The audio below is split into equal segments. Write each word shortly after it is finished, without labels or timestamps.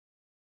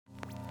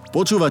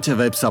Počúvate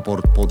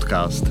WebSupport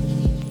podcast.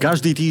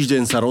 Každý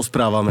týždeň sa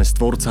rozprávame s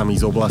tvorcami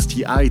z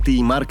oblasti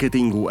IT,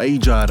 marketingu,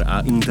 HR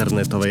a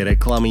internetovej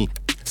reklamy.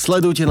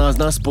 Sledujte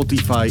nás na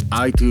Spotify,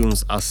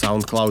 iTunes a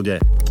Soundcloude.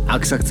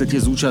 Ak sa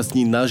chcete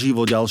zúčastniť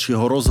naživo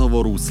ďalšieho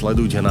rozhovoru,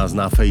 sledujte nás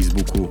na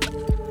Facebooku.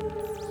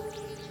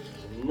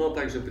 No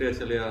takže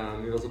priatelia,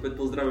 my vás opäť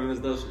pozdravujeme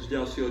z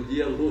ďalšieho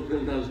dielu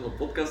nášho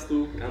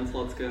podcastu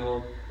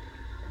kancelárskeho.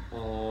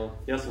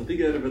 Ja som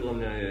Tiger, vedľa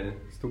mňa je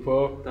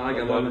Stupo.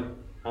 Tak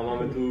a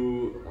máme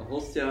tu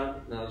hostia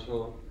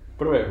nášho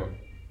prvého.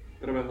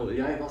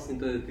 Ja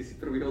vlastne ty si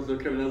prvý host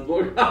okrem nás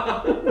dvoch.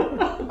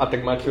 A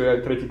tak Maťo je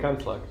aj tretí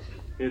kancelák.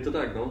 Je to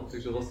tak, no,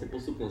 takže vlastne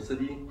postupno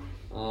sedí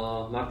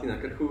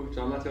Martina Krchu.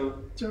 Čau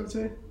Maťo.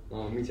 Čaute.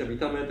 My ťa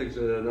vítame,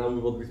 takže na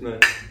úvod by sme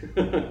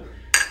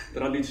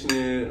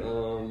tradične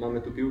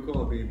máme tu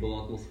pivko, aby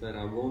bola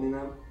atmosféra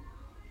uvoľnená.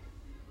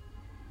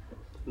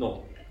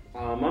 No,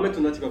 a máme tu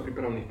na teba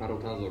pripravených pár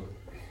otázok.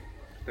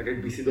 Tak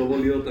ak by si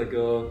dovolil, tak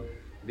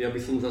ja by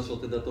som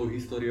začal teda tou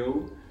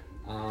históriou.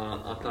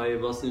 A tá je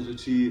vlastne, že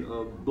či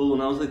bolo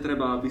naozaj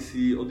treba, aby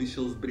si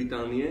odišiel z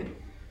Británie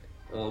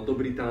do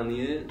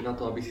Británie na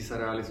to, aby si sa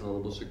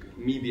realizoval, lebo však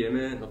my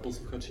vieme, a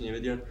posluchači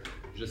nevedia,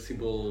 že si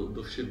bol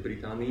dlhšie v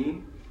Británii,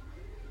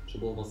 čo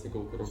bolo vlastne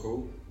koľko rokov?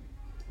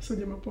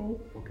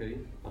 7,5. OK.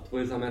 A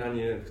tvoje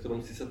zameranie, v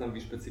ktorom si sa tam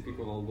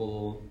vyšpecifikoval,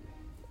 bolo?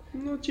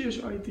 No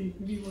tiež IT,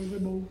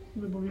 vývoj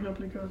webových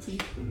aplikácií.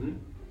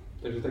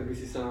 Takže tak by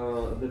si sa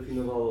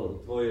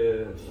definoval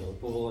tvoje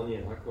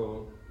povolanie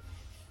ako?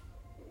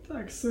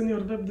 Tak,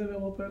 senior web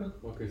developer.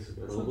 OK,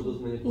 super, lebo to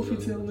sme nepovedali.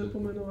 Oficiálne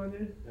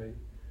pomenovanie. Hej.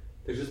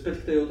 Takže späť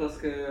k tej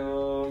otázke,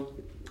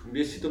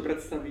 vieš si to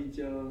predstaviť,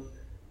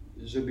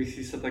 že by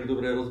si sa tak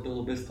dobre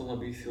rozbehol bez toho,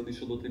 aby si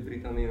odišiel do tej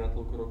Británie na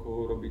toľko rokov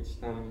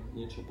robiť tam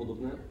niečo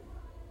podobné?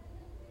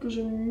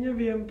 Akože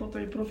neviem po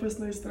tej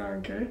profesnej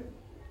stránke,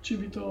 či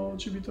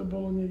by to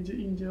bolo niekde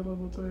inde,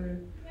 lebo to je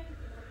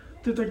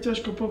tak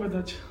ťažko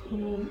povedať.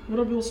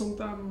 Robil som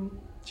tam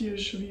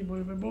tiež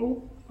vývoj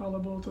webov, ale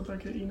bolo to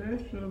také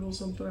iné. Robil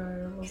som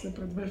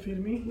pre dve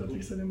firmy za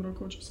tých 7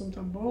 rokov, čo som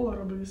tam bol,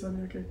 a robili sa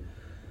nejaké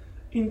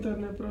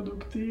interné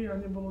produkty a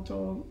nebolo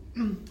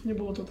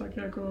to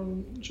také,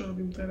 ako čo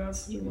robím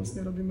teraz, že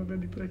vlastne robíme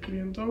weby pre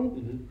klientov.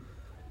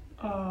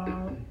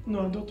 No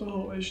a do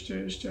toho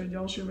ešte aj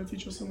ďalšie veci,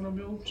 čo som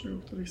robil, o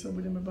ktorých sa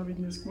budeme baviť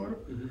neskôr.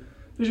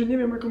 Takže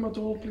neviem, ako ma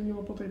to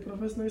ovplyvnilo po tej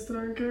profesnej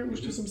stránke.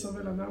 Určite som sa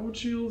veľa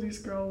naučil,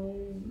 získal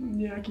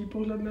nejaký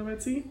pohľad na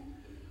veci.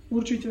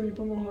 Určite mi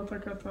pomohla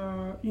taká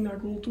tá iná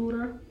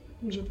kultúra,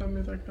 že tam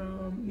je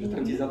taká... Že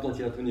tam ti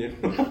zaplatia, tu nie.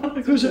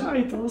 Akože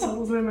aj to,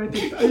 samozrejme,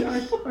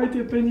 aj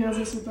tie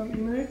peniaze sú tam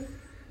iné,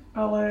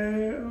 ale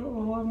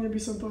hlavne by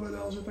som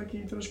povedal, že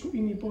taký trošku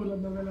iný pohľad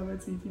na veľa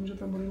vecí, tým, že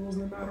tam boli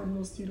rôzne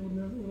národnosti,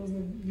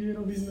 rôzne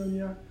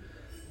vierovyznania,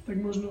 tak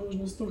možno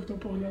z tohto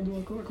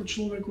pohľadu ako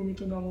človeku mi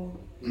to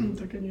dalo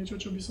také niečo,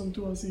 čo by som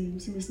tu asi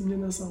si myslím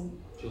nenasal.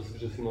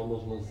 Že si mal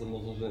možnosť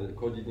že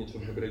kodiť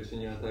niečo v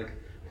hebrejčine a tak?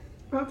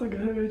 A tak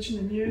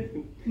hebrejčine nie.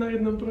 Na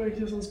jednom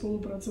projekte som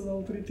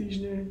spolupracoval 3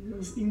 týždne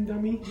s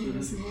Indami, ktoré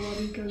si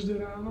volali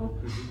každé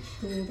ráno.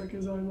 To bolo také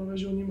zaujímavé,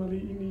 že oni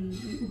mali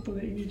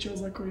úplne iný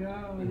čas ako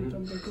ja, ale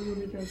tam tá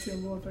komunikácia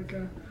bola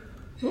taká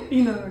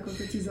iná, ako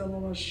keď si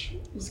zavoláš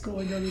s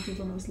kolegami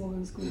tuto na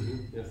Slovensku.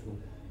 Jasné.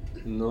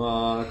 No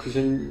a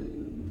akože,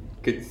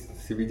 keď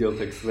si videl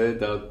tak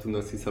svet a tu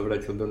si sa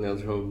vrátil do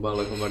nášho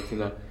malého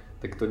Martina,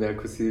 tak to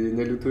nejako si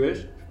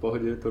neľutuješ? V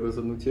pohode to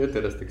rozhodnutie,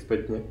 teraz tak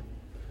spätne?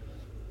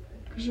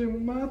 Takže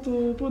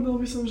povedal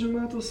by som, že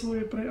má to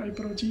svoje pre aj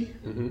proti,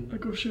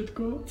 ako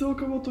všetko.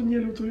 Celkovo to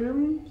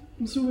neľutujem,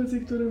 sú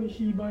veci, ktoré mi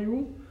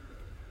chýbajú,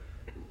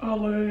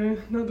 ale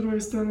na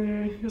druhej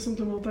strane ja som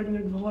to mal tak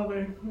nejak v hlave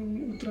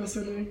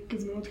utrasené, keď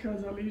sme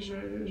odchádzali,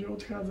 že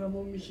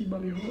odchádzalo, mi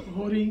chýbali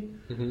hory,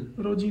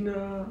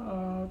 rodina a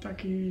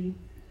takí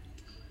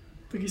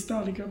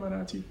stáli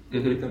kamaráti.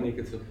 V Británii,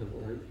 keď si odchádzal,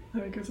 hej?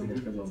 Hej, keď som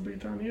odchádzal z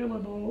Británie,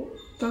 lebo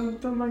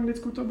tam v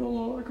Anglicku to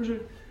bolo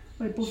akože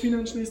aj po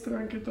finančnej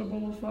stránke to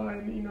bolo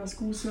fajn, iná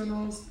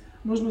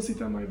skúsenosť, možno si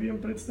tam aj viem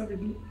predstaviť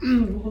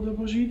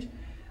dlhodobo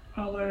žiť,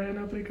 ale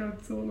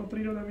napríklad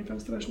príroda mi tam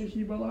strašne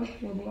chýbala,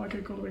 lebo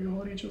akékoľvek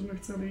hory, čo sme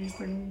chceli ísť,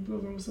 tak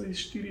sme museli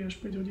ísť 4 až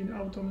 5 hodín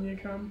autom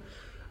niekam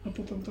a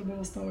potom to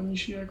bolo stále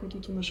nižšie ako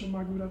túto naša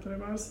Magura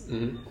trebárs.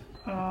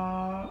 A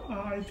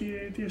aj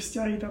tie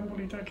vzťahy tam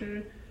boli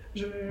také,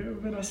 že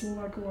veľa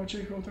Slovákov a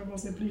Čechov tam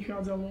vlastne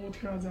prichádzalo,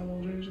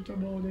 odchádzalo, že to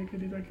bolo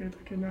niekedy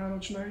také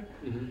náročné.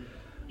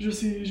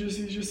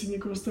 Že si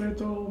niekoho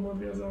stretol,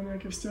 nadviazal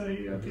nejaké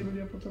vzťahy a tí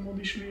ľudia potom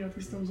odišli a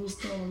ty si tam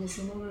zostal a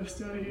zase nové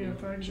vzťahy a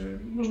tak,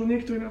 že možno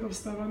niekto je na to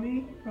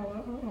vstavaný,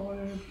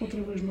 ale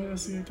potrebuješ mať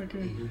asi aj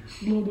také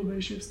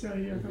dlhodobejšie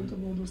vzťahy a tam to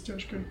bolo dosť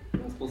ťažké.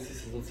 Aspoň si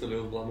sa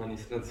docelil v lámaní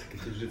srdc, keď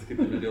vždycky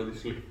tí ľudia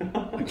odišli.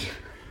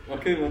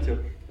 OK, Maťo,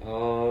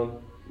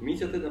 my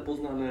ťa teda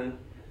poznáme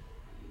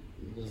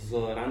z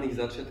raných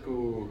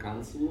začiatkov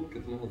kanclu,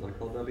 keď sme ho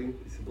zakladali,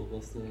 ty si bol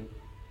vlastne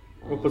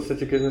V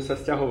podstate, keď sme sa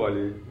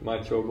sťahovali,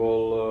 Maťo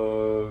bol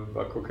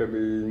ako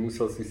keby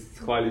musel si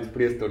schváliť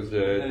priestor,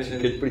 že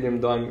keď prídem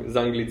z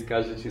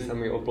Anglicka, že či sa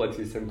mi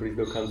oplatí sem prísť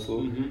do kanclu.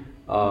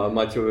 A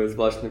Maťové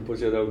zvláštne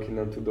požiadavky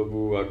na tú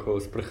dobu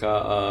ako sprcha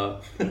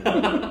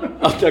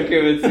a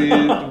také veci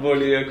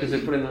boli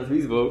akože pre nás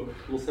výzvou.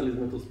 Museli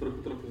sme tú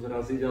sprchu trochu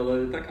zraziť,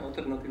 ale taká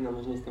alternatívna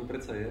možnosť tam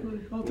predsa je.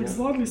 Ale tak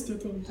zvládli ste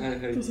to.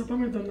 To sa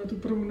pamätám na tú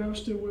prvú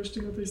návštevu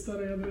ešte na tej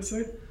starej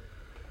adrese.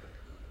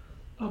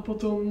 A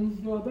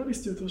potom, no a dali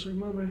ste to, však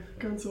máme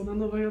kancel na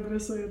novej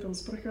adrese, je tam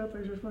sprcha,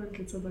 takže fajn,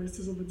 keď sa dá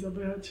ísť opäť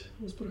zabehať,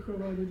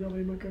 osprchovať a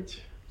ďalej makať.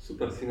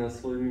 Super, si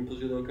nás svojimi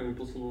požiadavkami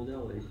posunul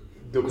ďalej.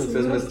 Dokonca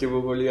sme s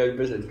tebou boli aj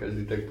bežať,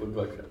 každý tak po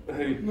 2-krát.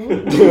 Hej. No,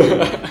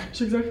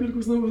 však za chvíľku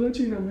znovu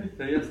začíname.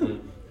 To je jasné.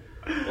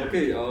 OK,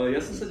 ale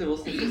ja som sa ťa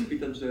vlastne chcel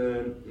spýtať, že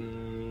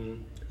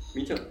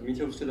my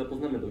ťa už teda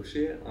poznáme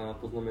dlhšie a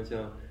poznáme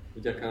ťa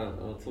vďaka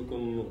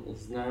celkom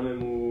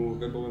známemu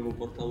webovému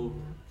portálu,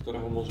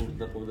 ktorého môžem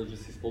teda povedať,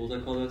 že si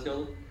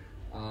spoluzakladateľ.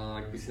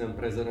 A ak by si nám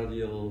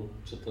prezradil,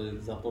 čo to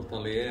za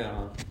portál je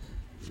a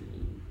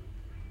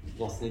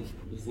vlastne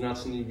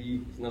značnú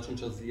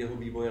časť jeho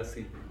vývoja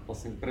si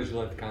vlastne prežil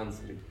aj v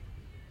kancli.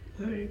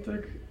 Hej,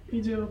 tak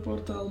ide o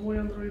portál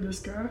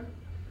mojandroid.sk,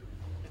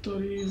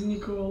 ktorý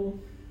vznikol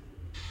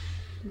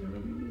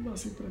neviem,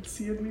 asi pred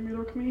 7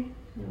 rokmi.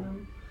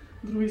 Neviem,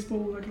 druhý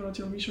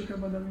spoluzakladateľ Mišo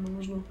Chabada ma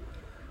možno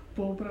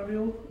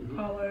poopravil,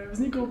 ale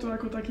vznikol to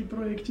ako taký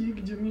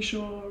projektík, kde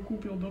Mišo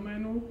kúpil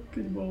doménu,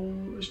 keď bol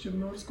ešte v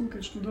Norsku,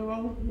 keď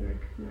študoval,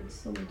 nejak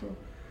sa mu to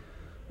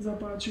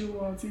zapáčilo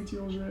a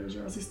cítil, že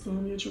asi z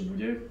toho niečo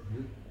bude.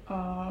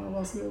 A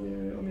vlastne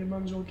on je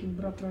manželkyn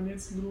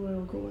bratranec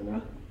druhého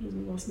kolena, že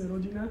sme vlastne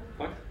rodina.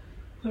 Fakt?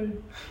 Hej,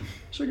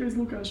 však aj s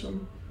Lukášom.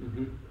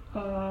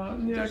 A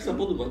nejak... sa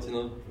podobáte,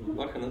 no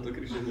bacha na to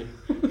križenie.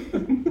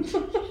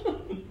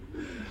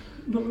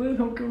 Dobre,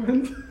 no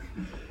koment.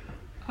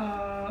 A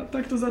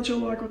tak to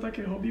začalo ako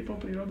také hobby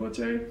popri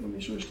robote,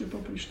 Mišo ešte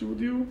popri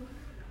štúdiu.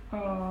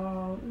 A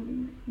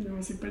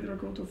neviem, asi 5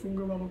 rokov to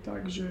fungovalo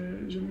tak,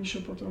 že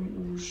Mišo potom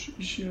už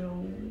išiel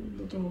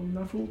do toho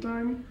na full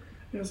time.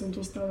 Ja som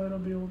to stále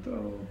robil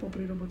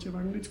popri robote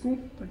v Anglicku,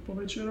 tak po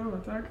večeroch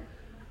a tak.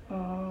 A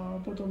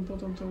potom to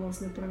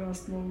vlastne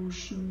prerastlo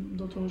už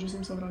do toho, že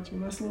som sa vrátil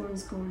na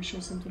Slovensko,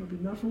 išiel som to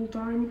robiť na full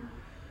time.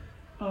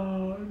 A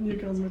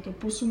niekam sme to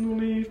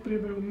posunuli, v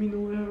priebehu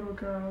minulého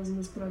roka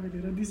sme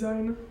spravili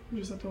redesign,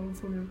 že sa to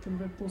úplne ten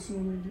web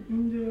posunul niekde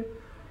inde.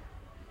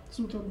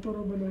 Sú tam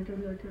porobené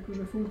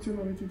akože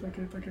funkcionality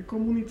také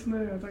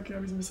komunitné a také,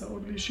 aby sme sa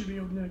odlíšili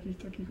od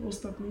nejakých takých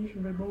ostatných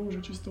webov,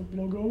 že čisto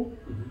blogov.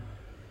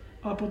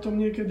 A potom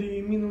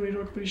niekedy minulý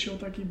rok prišiel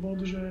taký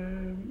bod, že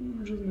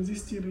sme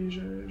zistili,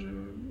 že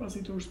asi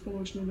to už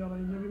spoločne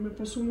ďalej nevieme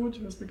posunúť,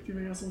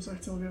 respektíve ja som sa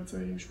chcel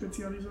viacej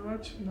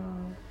špecializovať na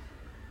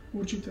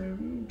určité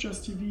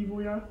časti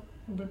vývoja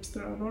web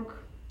stránok,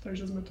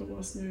 takže sme to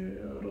vlastne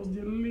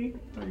rozdelili,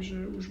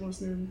 takže už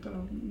vlastne tá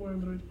môj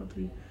Android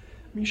patrí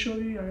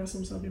Mišovi a ja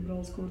som sa vybral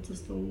skôr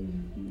cestou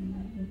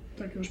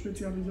takého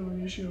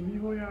špecializovanejšieho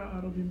vývoja a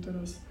robím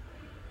teraz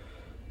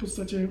v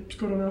podstate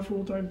skoro na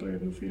full time pre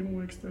jednu firmu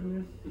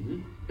externe.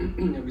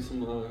 Ja by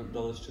som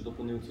dal ešte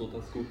doplňujúcu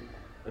otázku.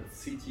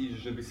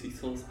 Cítiš, že by si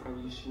chcel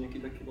spraviť ešte nejaký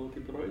taký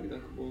veľký projekt,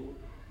 ako bol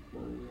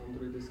na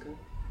Android.sk?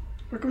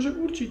 Akože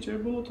určite,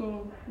 bolo to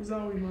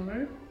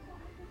zaujímavé.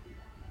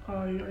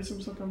 Aj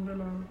som sa tam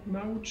veľa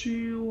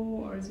naučil,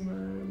 aj sme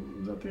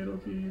za tie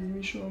roky s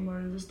Mišom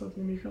aj s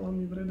ostatnými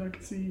chalami v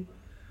redakcii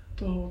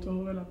toho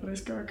veľa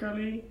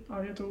preskákali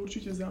a je to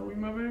určite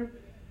zaujímavé.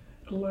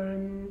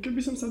 Len keby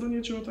som sa do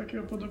niečoho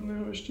takého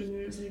podobného ešte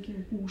s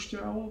niekým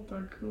púšťal,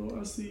 tak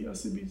asi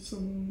by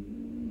som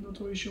do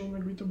toho išiel,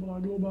 ak by to bola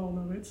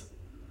globálna vec.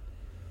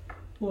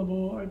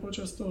 Lebo aj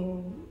počas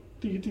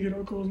tých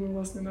rokov sme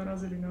vlastne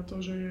narazili na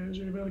to, že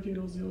je veľký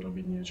rozdiel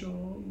robiť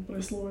niečo pre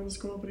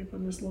Slovensko,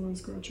 prípadne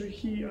Slovensko a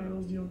Čechy a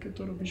rozdiel, keď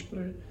to robíš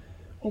pre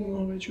o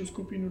mnoho väčšiu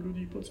skupinu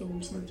ľudí po celom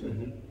svete.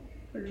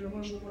 Takže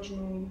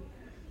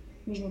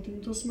možno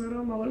týmto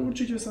smerom, ale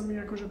určite sa mi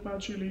akože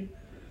páčili.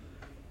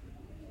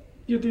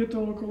 Je to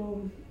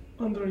okolo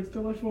Android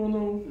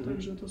telefónov,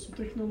 takže to sú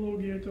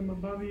technológie, to ma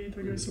baví,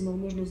 tak aj som mal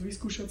možnosť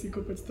vyskúšať si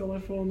kopec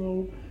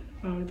telefónov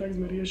a aj tak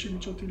sme riešili,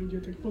 čo tí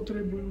ľudia tak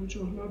potrebujú,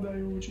 čo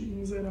hľadajú, či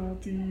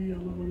inzeráty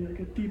alebo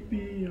nejaké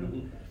tipy a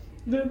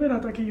veľa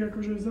takých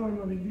akože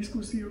zaujímavých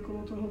diskusí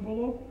okolo toho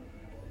bolo.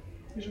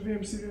 Takže viem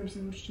si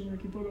určite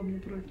nejaký podobný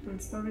projekt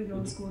predstaviť,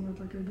 ale skôr na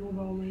takej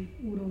globálnej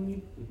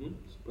úrovni.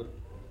 Super.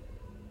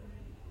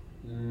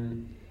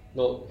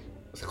 No,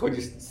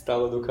 chodíš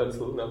stále do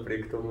kanclu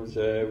napriek tomu,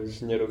 že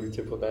už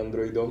nerobíte pod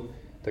Androidom,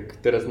 tak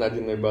teraz na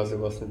dennej báze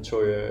vlastne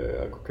čo je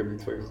ako keby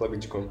tvojim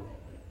chlabičkom?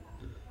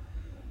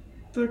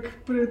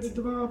 Tak pred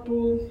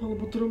 2,5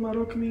 alebo 3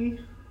 rokmi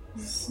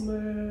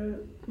sme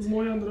z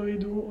môj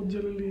Androidu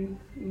oddelili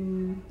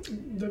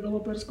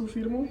developerskú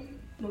firmu,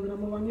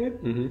 programovanie,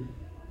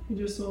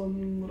 kde som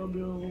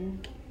robil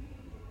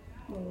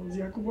s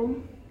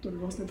Jakubom, ktorý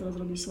vlastne teraz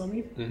robí s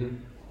vami.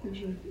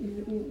 Takže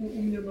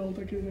u mňa mal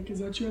také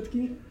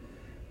začiatky.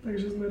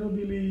 Takže sme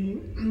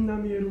robili na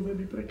mieru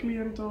weby pre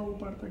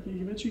klientov, pár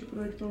takých väčších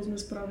projektov sme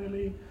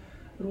spravili,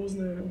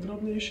 rôzne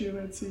drobnejšie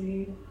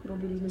veci,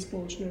 robili sme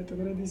spoločne aj ten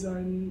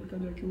redesign,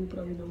 nejaké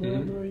úpravy na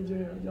Androide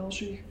a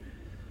ďalších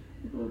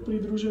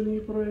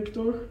pridružených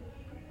projektoch.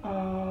 A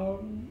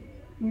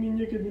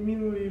niekedy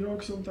minulý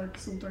rok som tak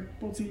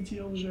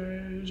pocítil, že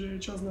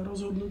je čas na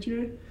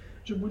rozhodnutie,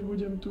 že buď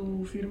budem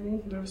tú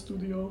firmu Dev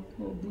Studio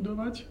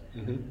budovať,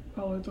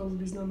 ale to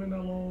by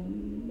znamenalo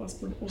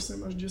aspoň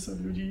 8 až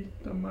 10 ľudí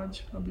tam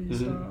mať, aby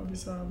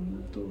sa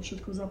to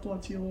všetko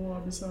zaplatilo,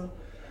 aby sa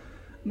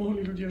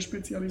mohli ľudia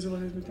špecializovať,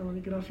 aby sme tam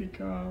mali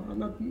grafika a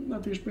na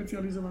tie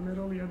špecializované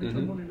roly, aby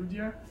tam boli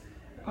ľudia.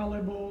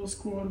 Alebo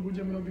skôr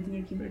budem robiť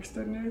niekým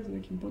externe, s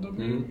niekým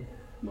podobným.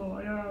 No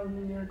a ja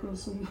nejako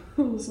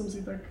som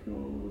si tak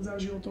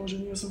zažil to,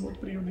 že nie som od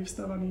prírody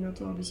vstávaný na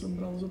to, aby som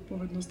bral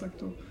zodpovednosť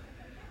takto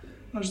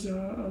až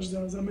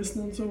za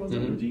zamestnancov a za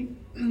ľudí.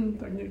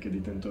 Tak niekedy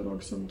tento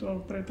rok som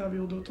to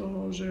pretavil do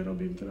toho, že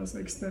robím teraz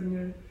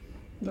externe,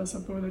 dá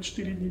sa povedať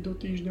 4 dní do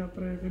týždňa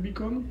pre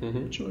Webicon,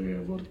 čo je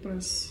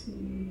WordPress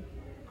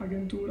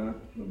agentúra,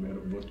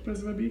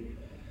 WordPress weby.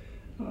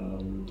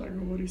 Tak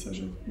hovorí sa,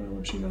 že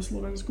najlepší na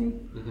Slovensku.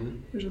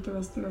 Takže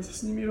teraz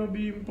s nimi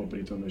robím,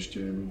 popri tom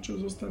ešte čo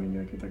zostali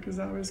nejaké také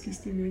záväzky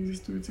s tými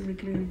existujúcimi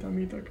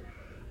klientami, tak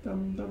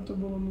tam to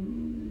bolo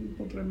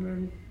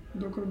potrebné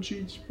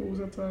dokončiť,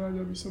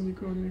 pouzatvárať, aby som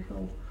nikoho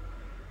nechal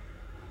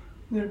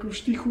nejako v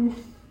štychu.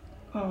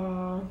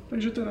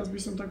 Takže teraz by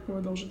som tak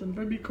povedal, že ten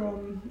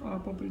Webicon a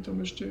popri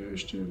tom ešte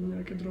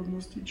nejaké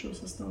drobnosti, čo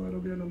sa stále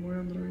robia na môj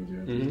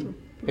Androide.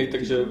 Hej,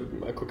 takže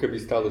ako keby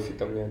stále si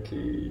tam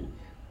nejaký,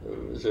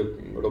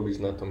 že robíš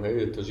na tom,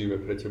 hej, je to živé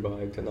pre teba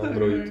aj ten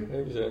Android,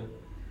 hej, že...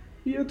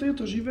 Je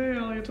to živé,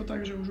 ale je to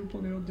tak, že už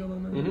úplne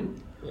oddelené.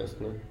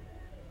 Jasné.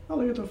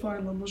 Ale je to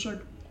fajn, lebo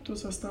však to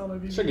sa stále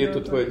vyvíja. Však je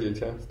to tvoje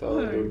dieťa,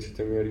 stále do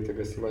určitej miery,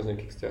 tak asi máš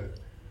nejaký vzťah.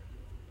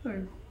 Hej.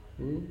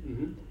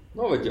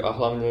 No veď a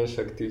hlavne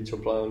však ty,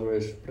 čo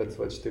plánuješ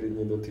pracovať 4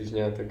 dní do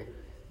týždňa, tak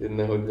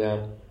jedného dňa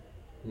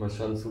máš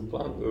šancu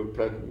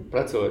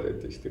pracovať aj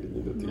tie 4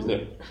 dní do týždňa.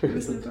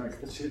 Presne tak.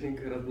 Stačí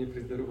jedenkrát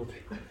neprísť do roboty.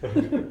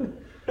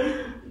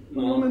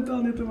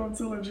 Momentálne to mám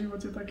celé v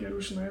živote také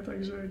rušné,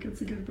 takže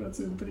keď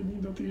pracujem 3 dní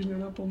do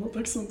týždňa naplno,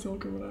 tak som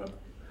celkom rád.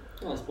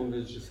 No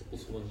aspoň vieš, že sa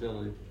posúvaš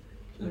ďalej.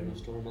 Že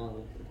máš toho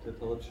málo, tak to je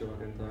tá lepšia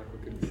varianta, ako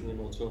keby si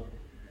nemal čo.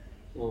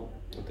 No,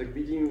 tak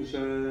vidím,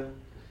 že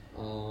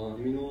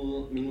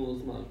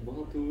minulosť máš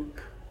bohatú,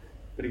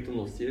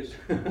 prítomnosť tiež.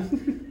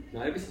 No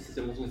a ja by som sa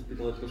ťa možno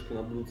spýtala trošku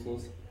na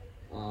budúcnosť.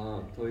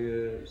 A to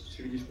je,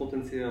 či vidíš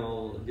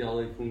potenciál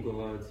ďalej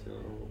fungovať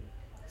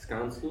z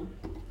Kanclu,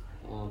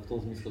 v tom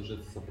zmysle,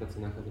 že sa predsa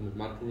nachádzame v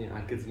Martine,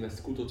 aj keď sme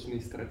skutočný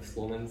stred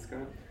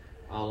Slovenska,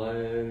 ale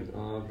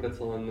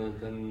predsa len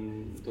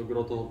to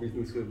gro toho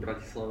biznisu je v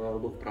Bratislave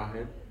alebo v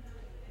Prahe,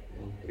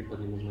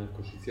 prípadne možno aj v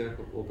Košiciach,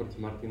 oproti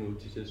Martinu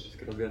určite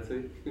 6-krát viacej.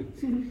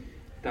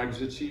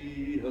 Takže či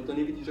to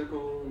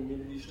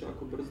nevidíš to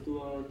ako brzdu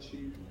a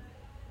či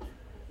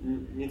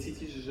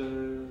necítiš, že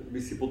by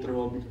si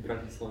potreboval byť v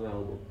Bratislave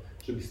alebo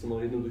že by si to mal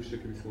jednoduchšie,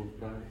 keby si bol v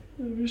Prahe?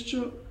 Vieš čo,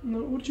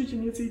 no určite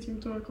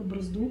necítim to ako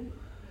brzdu,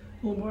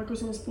 lebo ako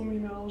som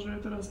spomínal, že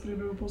teraz v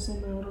priebehu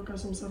posledného roka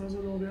som sa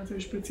rozhodol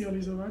viacej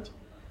špecializovať,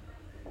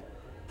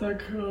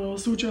 tak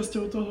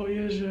súčasťou toho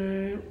je, že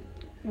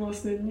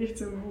vlastne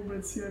nechcem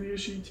vôbec ja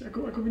riešiť,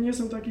 akoby nie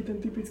som taký ten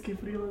typický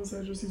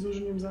freelancer, že si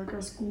zoženiem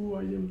zákazku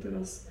a idem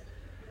teraz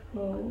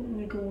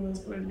niekomu len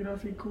spraviť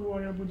grafiku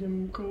a ja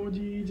budem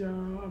kódiť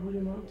a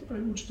budem mať aj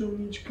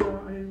účtovníčka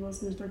a je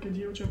vlastne také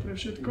dievča pre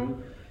všetko.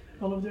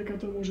 Ale vďaka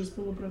tomu, že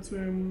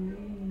spolupracujem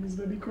s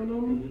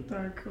Webiconom,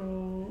 tak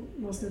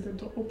vlastne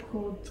tento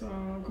obchod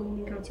a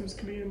komunikáciu s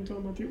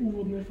klientom a tie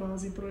úvodné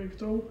fázy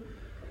projektov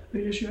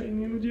riešia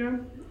iní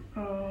ľudia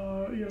a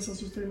ja sa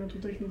sústredím na tú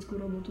technickú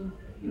robotu.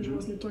 Takže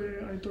vlastne to je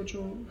aj to, čo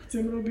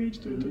chcem robiť,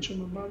 to je to, čo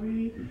ma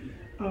baví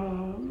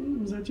a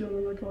zatiaľ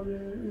na základe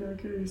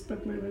nejakej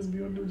spätnej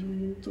väzby od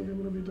ľudí to viem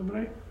robiť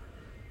dobre.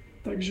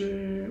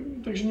 Takže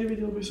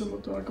nevidel by som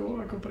to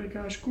ako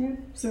prekážku.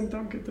 Sem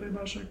tam, keď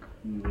treba, však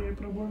nie je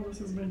problém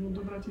zase zbehnúť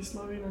do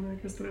Bratislavy na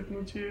nejaké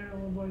stretnutie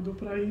alebo aj do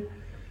Prahy.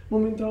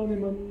 Momentálne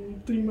mám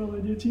 3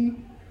 malé deti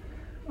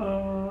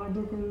a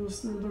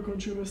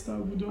dokončujeme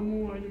stavbu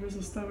domu a ideme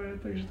sa stavať,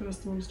 takže teraz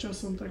to mám s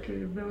časom také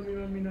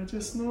veľmi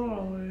natesno,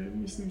 ale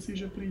myslím si,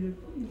 že príde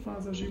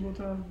fáza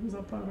života za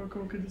pár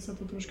rokov, kedy sa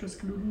to troška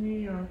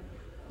skľudní a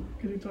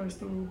kedy to aj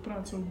s tou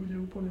prácou bude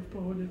úplne v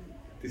pohode.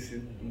 Ty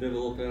si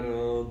developer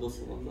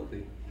doslova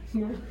vzatý.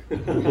 No,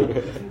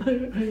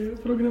 aj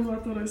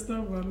programátor, aj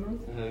stavbár, no.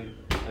 Hej,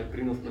 aj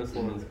prínos pre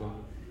Slovensko.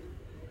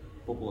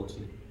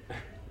 Populačný.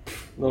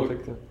 No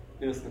tak to.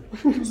 Jasne.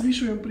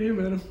 Zvyšujem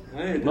priemer.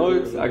 Hej, no,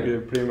 ak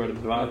je priemer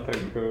 2, tak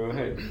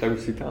hej, tak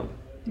už si tam.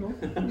 No.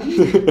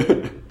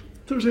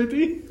 To už aj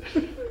ty?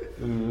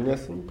 Ja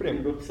som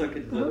priemer. Do psa,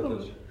 keď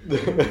zadatáš.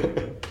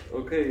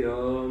 OK,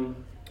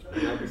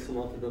 ja by som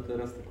mal teda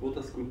teraz takú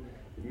otázku.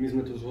 My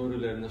sme to už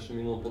hovorili aj v našom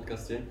minulom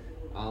podcaste,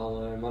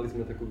 ale mali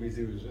sme takú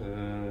víziu,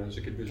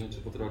 že keď budeš niečo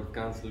potrebovať v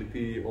kanceli,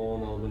 ty,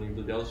 on alebo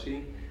niekto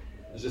ďalší,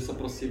 že sa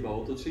proste iba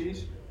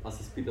otočíš a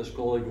sa spýtaš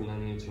kolegu na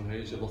niečo,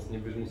 hej, že vlastne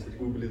nebudeš musieť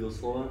googliť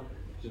doslova,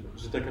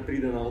 že taká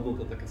pridaná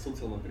hodnota, taká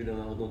sociálna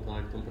pridaná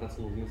hodnota aj v tom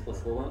pracovnom zmysle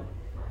slova.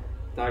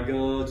 Tak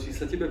či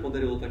sa tebe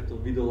podarilo takto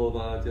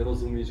vydolovať,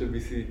 rozumieť, že by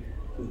si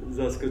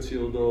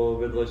zaskočil do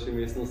vedľajšej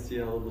miestnosti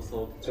alebo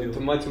sa otočil? To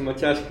Maťo má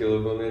ťažké,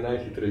 lebo on je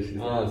najchytrejší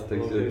z nás,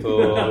 takže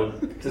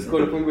to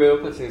skôr funguje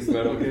opačným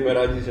smerom. Sme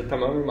radi, že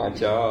tam máme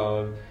Maťa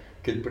a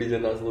keď príde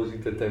na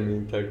zložité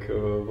témy, tak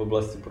v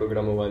oblasti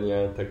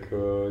programovania, tak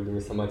ideme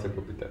sa Maťa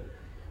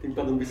popýtať. Tým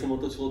pádom by som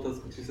otočil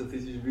otázku, či sa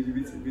cítiš byť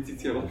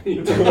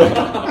vyciciavaný.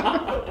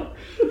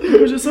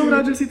 Takže som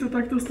rád, že si to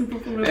takto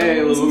vstupo povedal.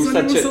 Lebo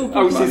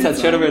už si sa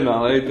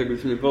červenal, tak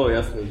už mi bolo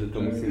jasné, že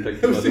to musím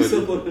takto nadvodiť. Už si sa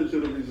povedal, že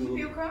robíš zlo.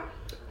 Pivka?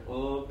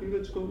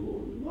 Pivečko,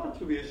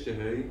 čo by ešte,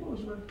 hej?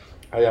 Môžeme.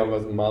 A ja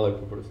vás malé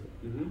poprosím.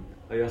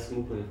 A ja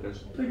som úplne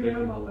fresh. Tak ja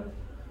malé.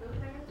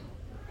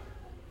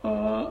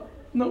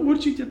 No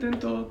určite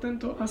tento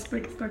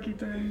aspekt, taký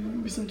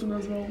ten, by som to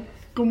nazval,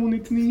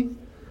 komunitný,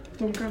 v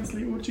tom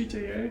kancli určite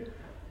je.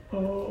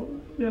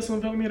 Ja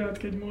som veľmi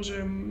rád, keď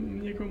môžem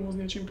niekomu s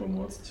niečím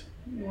pomôcť,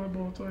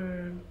 lebo to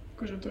je,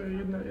 akože to je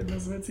jedna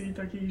z vecí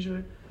takých, že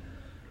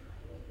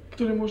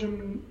ktoré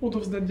môžem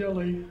odovzdať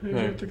ďalej.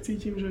 Že tak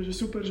cítim, že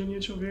super, že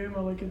niečo viem,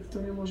 ale keď to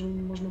nemôžem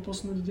možno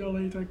posunúť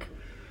ďalej,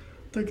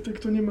 tak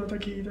to nemá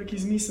taký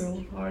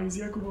zmysel. Aj s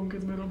Jakubom,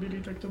 keď sme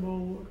robili, tak to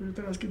bol, akože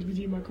teraz keď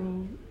vidím,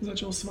 ako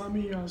začal s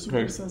vami a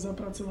super sa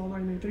zapracoval na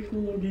inej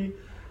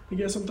technológii, tak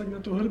ja som tak na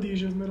to hrdý,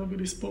 že sme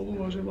robili spolu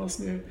a že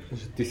vlastne...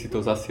 Že ty si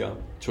to zasial,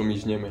 čo my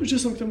žneme. Že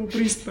som k tomu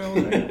prispel,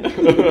 ne?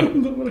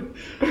 Dobre,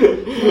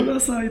 dá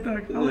sa aj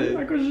tak. Ale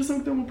akože som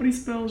k tomu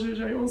prispel, že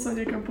aj on sa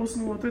niekam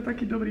posunul a to je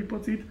taký dobrý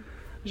pocit,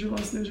 že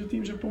vlastne, že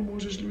tým, že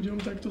pomôžeš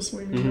ľuďom takto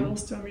svojimi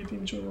znalosťami,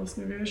 tým, čo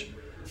vlastne vieš,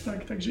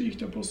 takže ich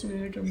to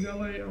posunie niekam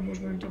ďalej a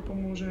možno im to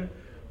pomôže,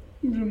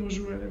 že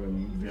môžu, ja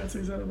neviem,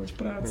 viacej zarábať v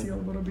práci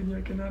alebo robiť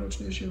nejaké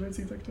náročnejšie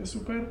veci, tak to je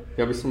super.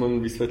 Ja by som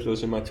len vysvetlil,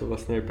 že Maťo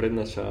vlastne aj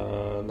prednáša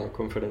na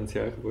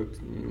konferenciách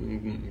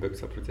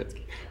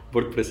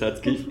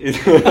WordPressáckých.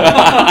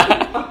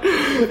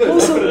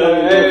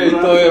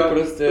 To je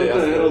proste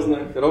jasné.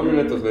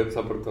 Robíme to s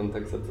WebSupportom,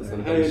 tak sa to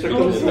sem tam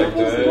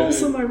Bol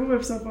som aj vo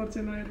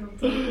WebSupporte na jednom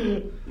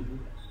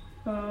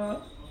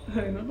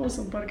bol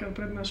som párkrát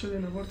prednášať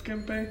na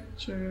WordCampe,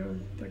 čo je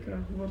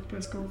taká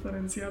WordPress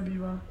konferencia,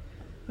 býva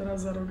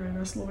raz za rok aj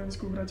na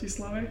Slovensku v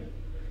Bratislave.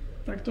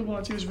 Tak to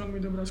bola tiež veľmi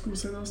dobrá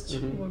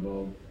skúsenosť,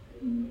 lebo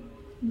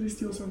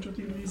zistil som, čo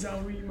tých ľudí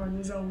zaujíma,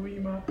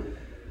 nezaujíma.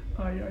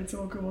 Aj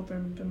celkovo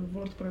ten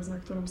WordPress, na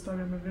ktorom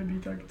staviame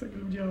weby, tak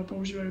ľudia ho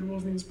používajú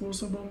rôznym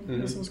spôsobom.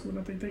 Ja som skôr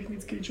na tej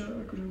technickej,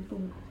 akože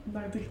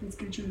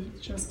najtechnickej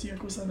časti,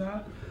 ako sa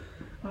dá.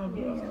 A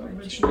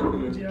väčšinou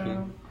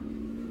ľudia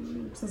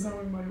sa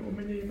zaujímajú o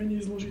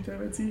menej zložité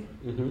veci.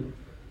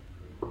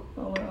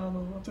 Ale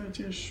áno, a to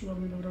je tiež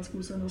veľmi dobrá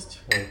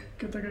skúsenosť.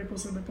 Keď tak aj po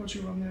sebe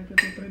počúvam nejaké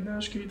tie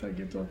prednášky, tak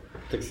je to...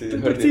 Tak si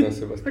hrdý na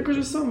seba.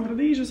 Akože som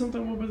hrdý, že som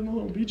tam vôbec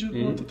mohol byť, že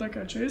bola to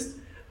taká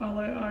česť,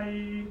 ale aj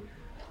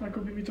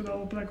ako by mi to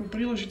dalo takú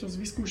príležitosť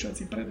vyskúšať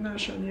si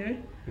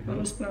prednášanie a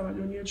rozprávať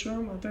o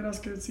niečom. A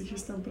teraz, keď si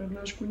chystám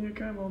prednášku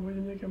niekam alebo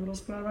idem niekam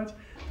rozprávať,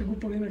 tak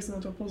úplne inak sa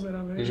na to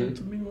pozerám.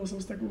 Že minulo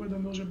som si tak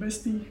uvedomil, že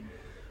bez tých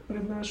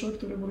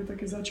prednášok, ktoré boli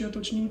také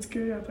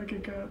začiatočnícke a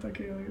také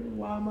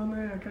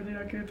lámané a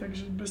kadejaké,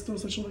 takže bez toho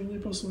sa človek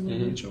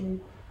neposunie niečomu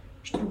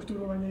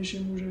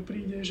štruktúrovanejšiemu, že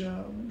prídeš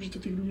a že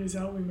to tých ľudí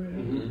zaujíme.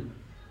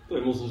 To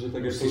je možno, že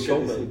tak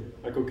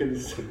ako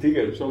kedysi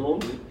Tiger.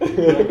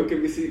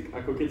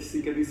 Ako keď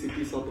si kedysi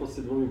písal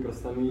proste 2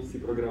 prstami,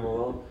 si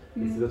programoval,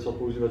 keď si začal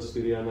používať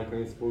 4 a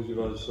nakoniec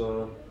používaš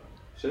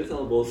 6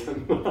 alebo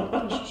 8?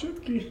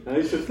 Všetky.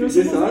 Hej, všetky 10?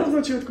 Ja som na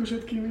začiatku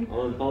všetkými.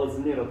 Ale palec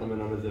nerátame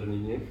na medzerný,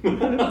 nie?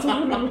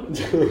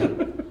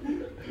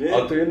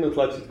 Ale to jedno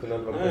tlačítko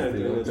na 2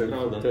 prsty. To je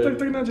pravda. Tak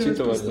na 9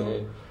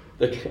 prstov.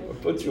 Tak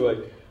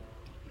počúvaj.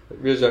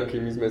 Vieš, aký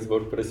my sme s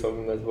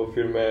WordPressom vo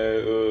firme,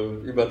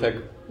 iba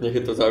tak, nech je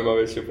to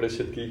zaujímavejšie pre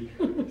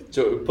všetkých,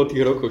 po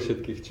tých rokoch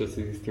všetkých, čo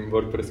si s tým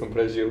WordPressom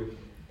prežil,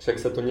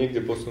 však sa to niekde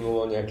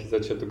posunulo, nejaký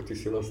začiatok, ty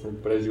si vlastne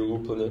prežil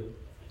úplne,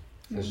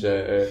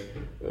 že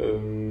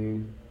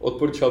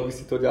odporúčal by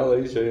si to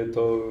ďalej, že je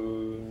to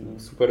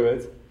super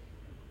vec?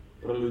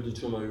 Pre ľudí,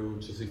 čo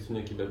si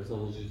chcú nejaký web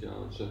založiť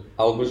a že...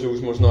 Alebo že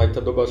už možno aj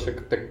tá doba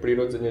však tak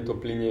prirodzene to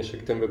plynie,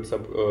 však ten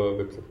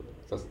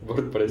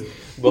WordPress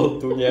bol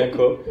tu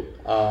nejako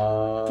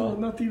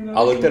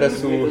ale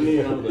teraz sú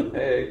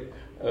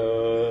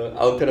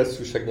ale teraz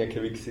sú však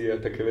nejaké Wixy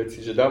a také veci,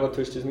 že dáva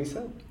to ešte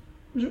zmysel?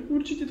 Že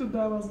určite to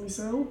dáva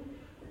zmysel.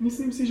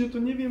 Myslím si, že to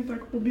neviem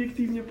tak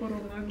objektívne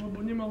porovnať, lebo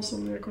nemal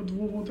som nejako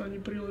dôvod ani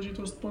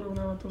príležitosť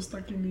porovnávať to s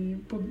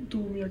takými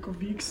toolmi ako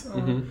Wix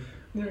a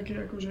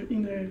nejaké akože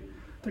iné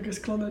také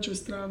skladače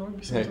stránok,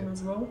 by som to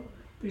nazval.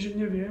 Takže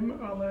neviem,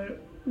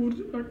 ale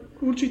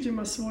určite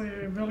má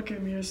svoje veľké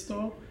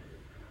miesto.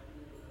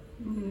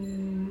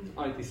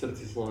 IT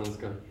srdci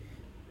Slovenska.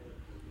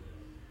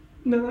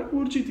 na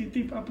určitý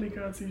typ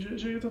aplikácií,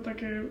 že je to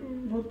také,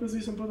 WordPress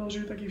by som povedal,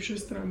 že je taký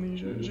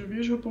všestranný, že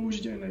vieš ho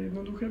použiť aj na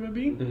jednoduché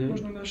weby,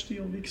 možno na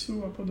štýl Wixu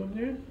a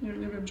podobne.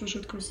 Neviem, čo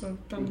všetko sa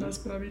tam dá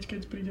spraviť,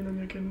 keď príde na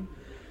nejaké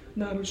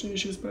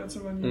náročnejšie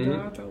spracovanie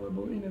dát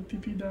alebo iné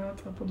typy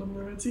dát a podobné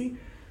veci.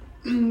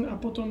 A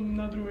potom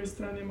na druhej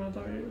strane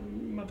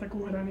má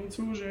takú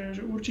hranicu, že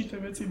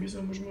určité veci by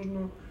som už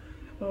možno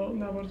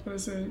na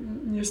WordPresse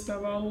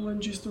nestával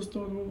len čisto z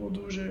toho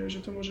dôvodu, že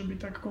to môže byť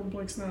tak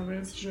komplexná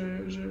vec, že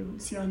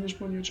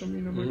siahneš po niečom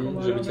inom ako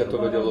Laravel. Že by ťa to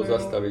vedelo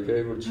zastaviť aj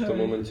v určitom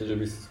momente, že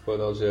by si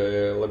povedal, že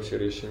je lepšie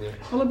riešenie.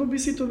 Alebo by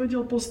si to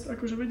vedel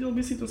vedel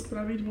by si to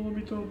spraviť, bolo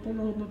by to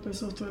plnohodnotné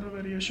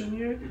softwareové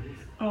riešenie,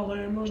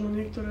 ale možno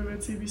niektoré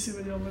veci by si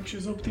vedel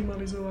lepšie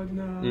zoptimalizovať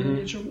na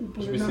niečom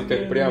úplne že by si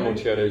tak priamo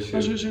čiarejšie.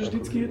 A že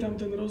vždycky je tam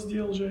ten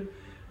rozdiel,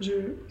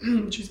 že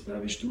či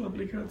spravíš tú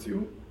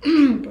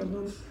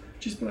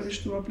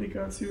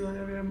aplikáciu, ja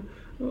neviem,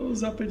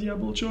 za 5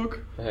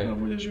 jablčok a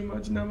budeš ju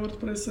mať na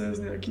WordPresse s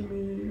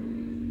nejakými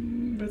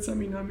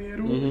vecami na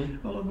mieru,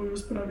 alebo ju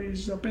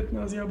spravíš za 15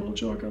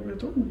 jablčok a bude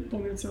to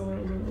úplne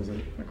celé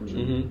akože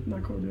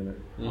nakódené.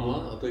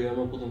 A to ja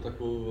mám potom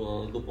takú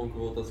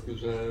doplnkovú otázku,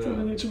 že... To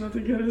je niečo na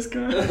tých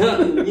GRS-kách?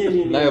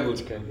 Nie. Na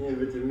jablčke. Nie,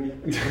 viete,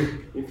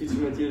 my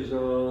fičíme tiež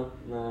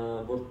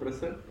na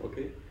WordPresse, OK?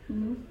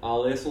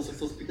 Ale ja som sa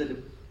chcel spýtať,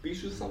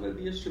 píšu sa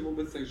weby ešte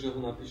vôbec tak, že ho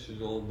napíšeš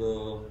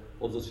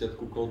od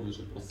začiatku kódu,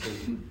 že proste,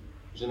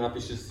 že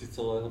napíšeš si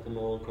celé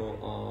HTML-ko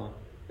a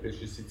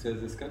riešiš si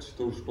CSS, či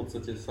to už v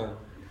podstate sa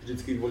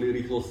vždycky kvôli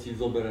rýchlosti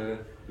zobere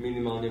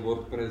minimálne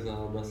WordPress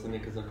a dá sa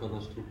nejaká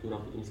základná štruktúra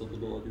a potom sa to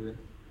doľaďuje.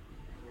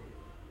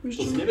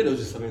 To si nevedel,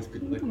 že sa viem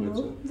spýtať takú vec.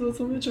 No, to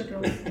som nečakal.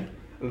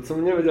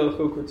 Som nevedel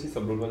chvíľku, či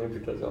sa blbo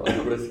nepýtať, ale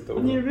dobre si to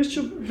uvedal. Nie, vieš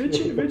čo,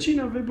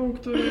 väčšina webov,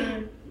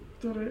 ktoré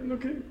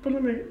podľa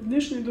mňa v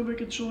dnešnej dobe,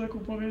 keď človeku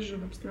povieš, že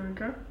web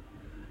stránka,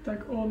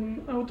 tak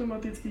on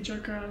automaticky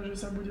čaká, že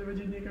sa bude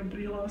vedieť niekam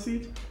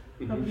prihlásiť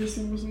a bude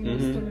si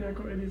môcť to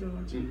nejako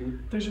editovať.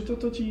 Takže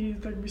toto ti,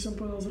 tak by som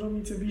povedal, z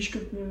rovnice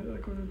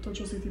vyškrtne ako to,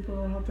 čo si ty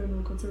povedal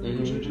HTML,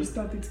 že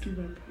statický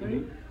web.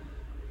 Hej?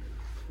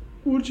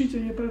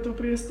 Určite je preto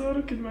priestor,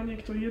 keď má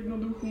niekto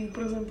jednoduchú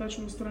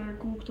prezentačnú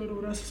stránku,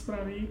 ktorú raz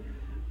spraví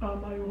a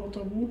majú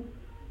hotovú,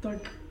 tak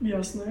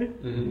jasné,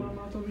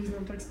 má to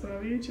význam tak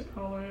spraviť,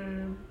 ale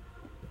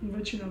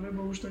väčšina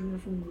webov už tak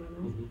nefunguje.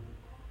 No?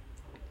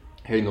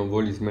 Hej, no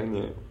kvôli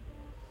zmene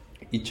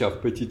iča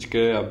v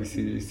petičke, aby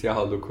si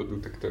siahal do kodu,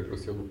 tak to je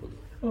proste hlúposť.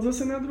 Ale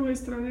zase na druhej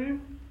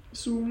strane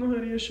sú mnohé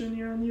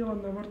riešenia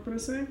nielen na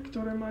WordPresse,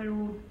 ktoré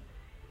majú,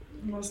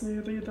 vlastne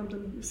je tam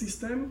ten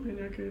systém, je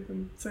nejaký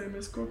ten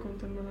CMS-ko,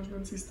 Content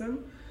Management System,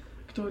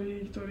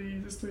 ktorý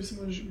si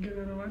môžeš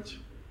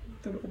generovať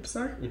ten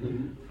obsah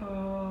a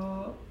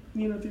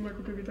nie na tým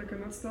ako keby taká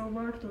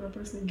nadstavba, ktorá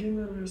presne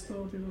generuje z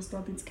toho tieto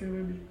statické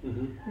weby.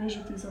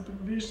 Vieš, že ty sa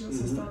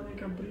stále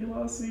niekam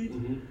prihlásiť,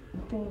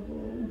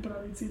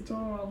 upraviť si to,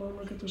 ale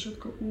keď to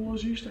všetko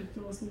uložíš, tak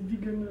to vlastne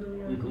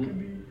vygeneruje ako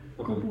keby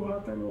kopu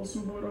HTML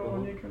súborov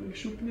a niekam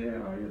ich šupne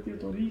a je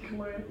to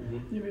rýchle,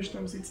 nevieš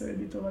tam síce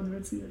editovať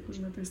veci akože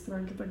na tej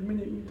stránke, tak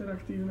menej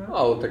interaktívna.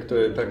 Ale tak to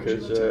je také,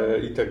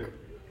 že i tak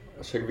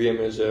však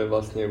vieme, že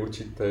vlastne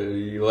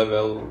určitý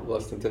level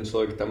vlastne ten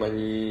človek tam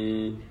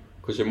ani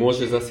akože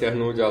môže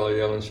zasiahnuť, ale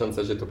je len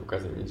šanca, že to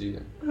pokazí nič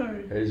iné.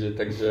 Hej, že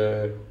takže...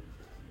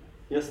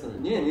 Jasné,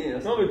 nie,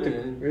 jasné. No,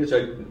 vieš,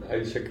 aj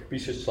však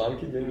píšeš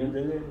články denne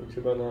u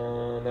teba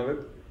na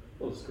web?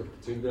 Skôr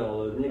vždy,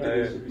 ale niekedy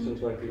ešte píšem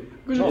články.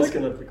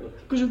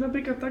 Akože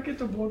napríklad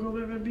takéto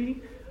blogové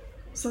weby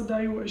sa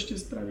dajú ešte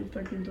spraviť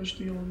takýmto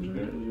štýlom,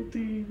 že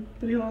ty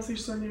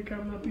prihlásiš sa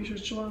niekam, napíšeš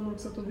článok,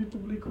 sa to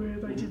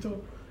vypublikuje, tak ti to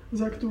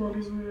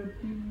zaktualizuje,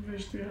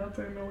 vieš, tie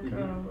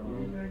HTML-ka a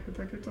nejaké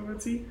takéto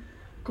veci.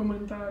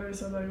 Komentáre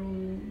sa dajú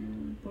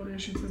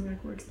poriešiť cez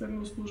nejakú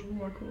externú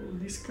službu ako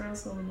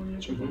Discuss alebo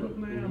niečo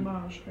podobné a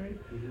máš, hej.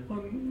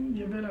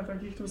 Je veľa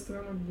takýchto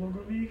stránok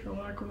blogových,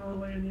 ale ako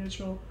náhle je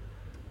niečo,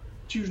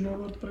 či už na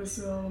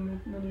WordPresse alebo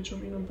na niečom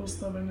inom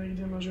postavené,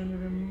 kde máš, ja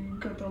neviem,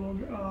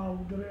 katalóg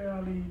aut,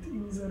 realít,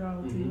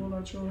 inzeráty,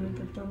 volačo,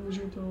 tak tam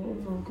už je to o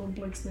mnoho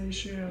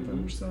komplexnejšie a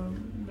tam už sa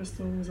bez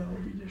toho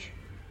nezaobídeš.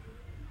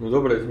 No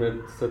dobre, sme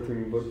sa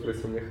tým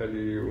WordPressom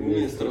nechali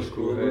uniesť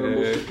trošku,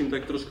 hej. Všetkým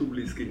tak trošku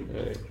blízky.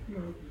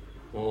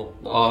 No.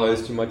 Ale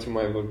ešte máte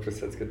moje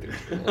WordPressacké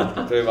tričko,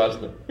 to je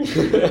vážne.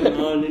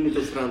 No, nie je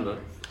to sranda.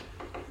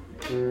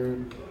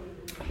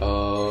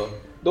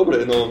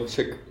 Dobre, no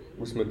však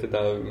už sme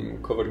teda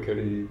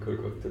coworkeri,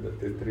 koľko teda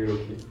tie 3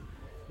 roky,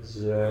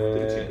 že...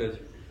 3 či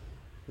 5.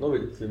 No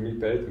veď, my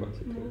 5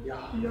 máte to.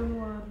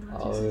 Január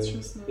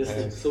 2016.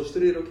 Jasne, so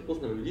 4 roky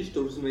poznáme, vidíš,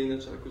 to už sme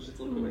ináč akože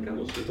celkom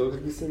kamoši. To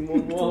už by si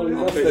mohli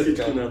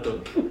zaspäť. Na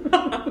to.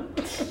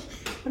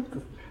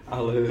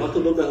 Ale... Na to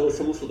dobehlo,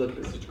 som musel dať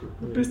pestičku.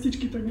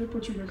 Pestičky tak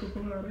nepočuť ako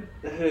poháre.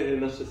 Hej,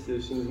 našťastie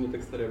ešte nie sme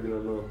tak starí, aby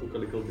nám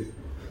napúkali kolby.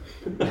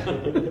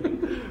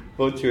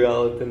 Počuj,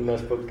 ale ten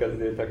náš podcast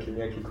je taký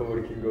nejaký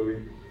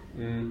coworkingový.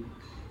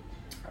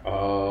 A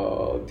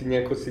ty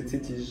nejako si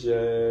cítiš,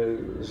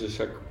 že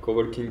však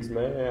coworking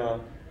sme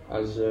a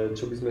a že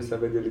čo by sme sa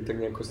vedeli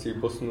tak nejako si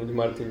posunúť v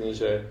Martine,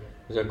 že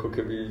ako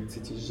keby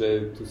cítiš, že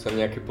tu sa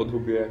nejaké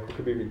podhubie ako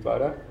keby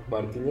vytvára v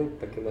Martine,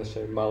 také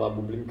naše malá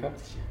bublinka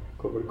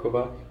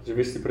coverková, že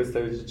vieš si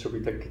predstaviť, že čo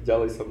by tak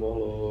ďalej sa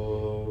mohlo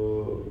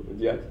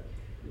diať?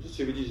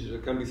 Či vidíš, že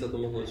kam by sa to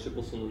mohlo ešte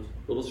posunúť?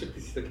 Lebo však ty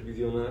si taký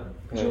vizionár.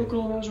 Že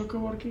okolo nášho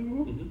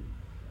coworkingu?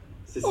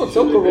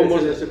 Celkovo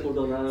možno ešte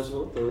povedal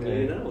nášho, to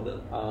nie je náhoda.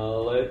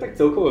 Ale tak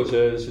celkovo,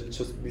 že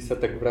čo by sa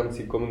tak v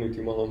rámci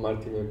komunity mohlo v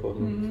Martine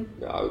pohnúť.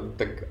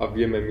 A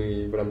vieme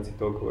my v rámci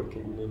toho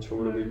coworkingu niečo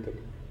urobiť. Tak.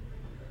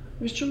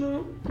 Vieš čo,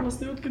 no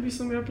vlastne odkedy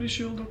som ja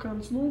prišiel do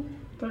kanclu,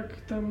 tak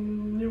tam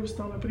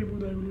neustále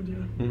pribúdajú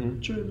ľudia.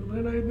 Čo je dobré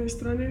na jednej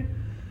strane,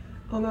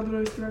 a na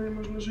druhej strane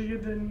možno, že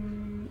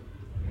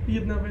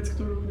jedna vec,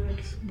 ktorú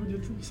nejak bude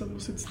sa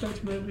musieť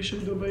stať v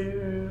najbližšej dobe,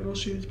 je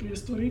rozšíriť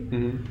priestory.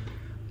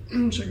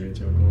 Však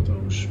viete, okolo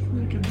toho už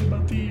nejaké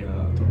debaty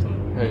a toto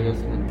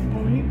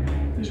boli.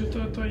 Takže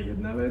to je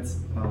jedna vec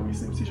a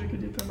myslím si, že keď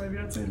je tam aj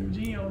viacej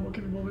ľudí, alebo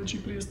keby bol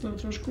väčší priestor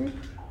trošku,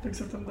 tak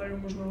sa tam dajú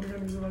možno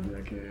organizovať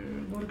nejaké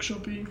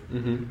workshopy,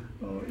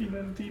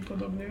 eventy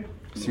podobne.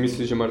 Si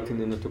myslíš, že Martin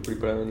je na to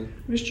pripravený?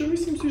 Vieš čo,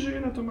 myslím si, že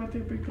je na to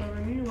Martin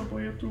pripravený, lebo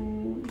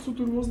sú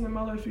tu rôzne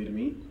malé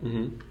firmy.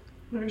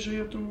 Takže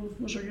je tu,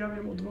 však ja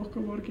viem o 2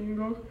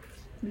 coworkingoch.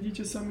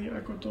 Vidíte sami,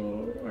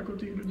 ako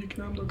tých ľudí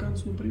k nám do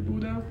kanclu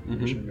pribúda.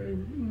 Však aj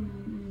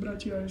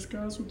bratia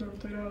SK sú tam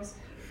teraz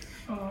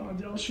a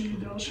ďalší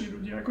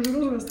ľudia. Akože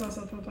rozrastá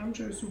sa to tam,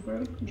 čo je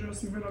super, že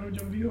asi veľa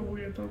ľuďom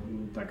vyhovuje to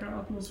taká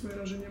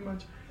atmosféra, že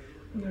nemať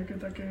nejaké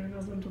také,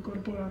 nazvem to,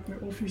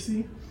 korporátne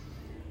ofisy,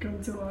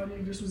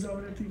 kancelárie, kde sú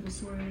zavretí vo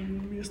svojej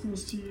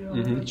miestnosti, ale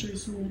radšej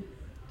sú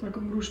v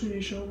takom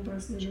rušnejšom,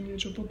 presne, že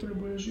niečo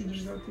potrebuješ,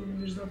 ideš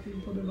za tým,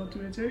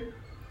 podebatujete.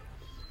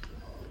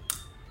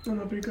 A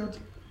napríklad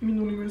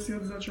minulý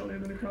mesiac začal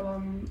jeden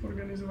chalan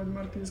organizovať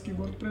martinský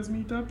WordPress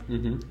meetup.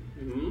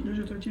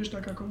 Takže to je tiež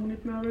taká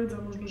komunitná vec a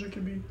možno, že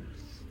keby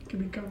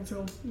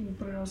kancel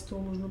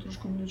prerastol možno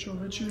trošku niečo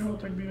väčšieho,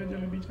 tak by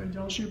vedeli byť aj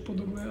ďalšie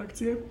podobné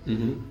akcie.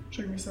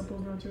 Však vy sa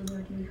poznáte s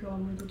nejakými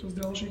chalanmi toto z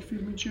ďalších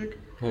firmičiek,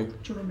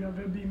 čo robia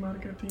weby,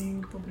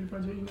 marketing,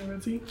 poprípade iné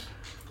veci.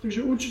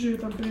 Takže určite je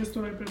tam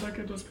priestor aj pre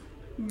takéto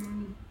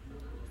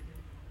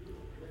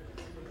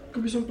ako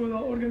by som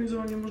povedal,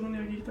 organizovanie možno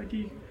nejakých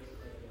takých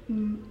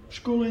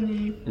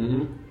školení,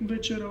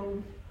 večerov,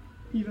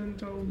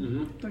 eventov,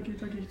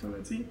 takýchto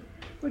vecí.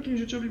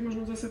 Takých, že čo by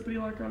možno zase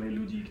prilákali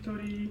ľudí,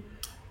 ktorí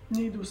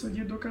nejdú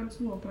sedieť do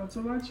kanclu a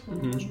pracovať,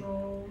 ale možno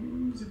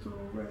si to,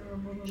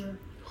 možno, že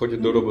chodia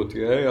do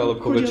roboty, ale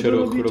po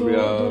večeroch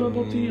robia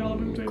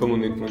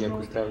komunitnú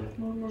nejakú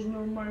stránku.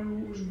 Možno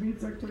majú už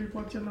byt, za ktorý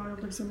platia nájom,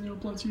 tak sa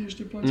neoplatí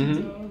ešte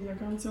platiť za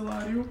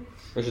kanceláriu.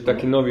 Takže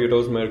taký nový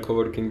rozmer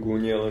coworkingu,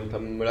 nie len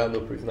tam ráno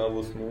prísť na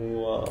 8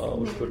 a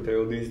o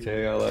 4 odísť,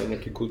 ale aj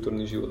nejaký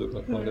kultúrny život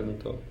okrem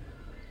toho.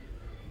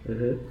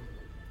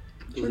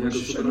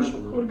 Však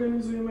už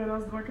organizujeme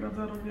raz, 2-krát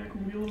za rok nejakú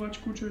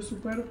grilovačku, čo je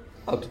super.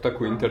 A to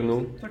takú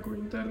internú? Takú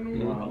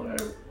internú, ale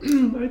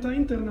aj tá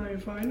interná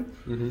je fajn.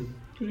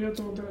 Čiže ja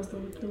to teraz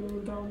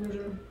momentálne,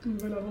 že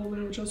veľa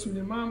voľného času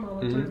nemám,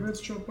 ale to je vec,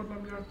 čo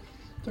podľa mňa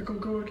v takom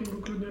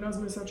coworkingu kľudne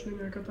raz mesačne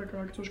nejaká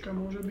taká akcoška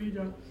môže byť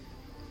a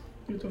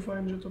je to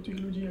fajn, že to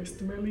tých ľudí aj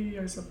stmelí,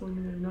 aj sa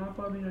pomieňajú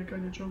nápady, aj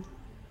kadečo.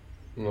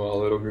 No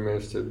ale robíme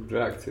ešte 2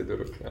 akcie do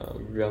roka,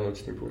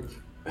 Vianočný punč.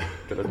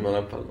 Teraz ma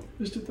napadlo.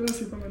 Ešte teraz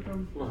si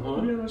pamätám.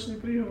 Vianočný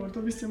príhovor,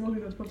 to by ste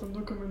mohli dať potom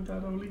do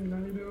komentárov link na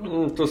video.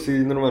 To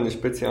si normálne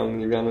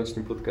špeciálny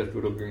vianočný podcast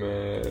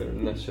urobíme,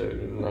 náš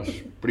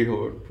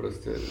príhovor,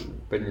 proste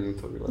 5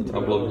 minútový len a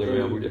blogneme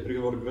a bude.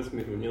 Príhovor k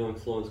vesmíru, nielen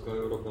k Slovensku a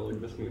Európe, ale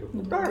k vesmíru.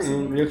 Tak,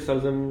 nech sa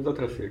zem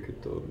zatrasie, keď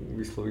to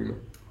vyslovíme.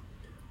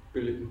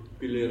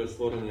 Piliere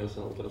stvorenia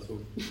sa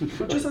otrasú.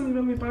 A čo sa mi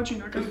veľmi páči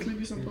na kancli,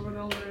 by som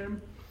povedal, že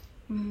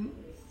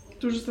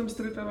to, že sa tam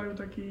stretávajú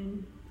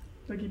takí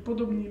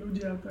podobní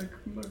ľudia, tak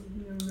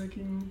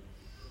nejakým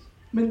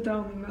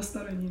mentálnym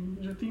nastavením,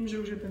 že tým, že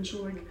už je ten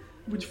človek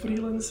buď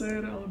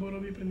freelancer, alebo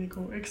robí pre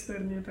niekoho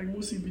externe, tak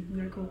musí byť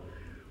nejako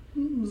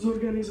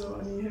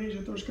zorganizovaný, hej,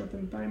 že troška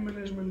ten time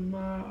management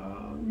má a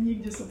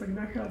niekde sa tak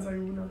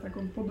nachádzajú na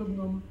takom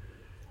podobnom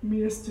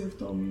mieste v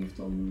tom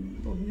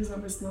od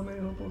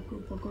nezamestnaného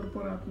po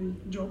korporátny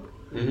job,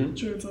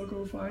 čo je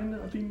celkom fajn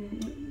a tým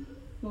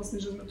vlastne,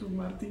 že sme tu v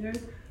Martine,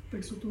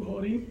 tak sú tu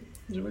hory,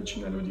 že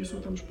väčšina ľudí sú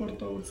tam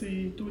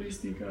športovci,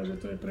 turistika, že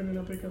to je pre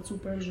mňa napríklad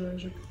super,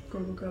 že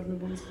koľkokrát sme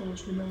boli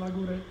spoločne na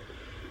Lagure,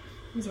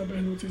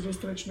 zabehnúci zo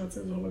Strečna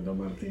cez hole do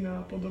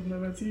Martina a podobné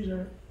veci,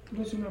 že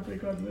to sú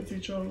napríklad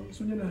veci, čo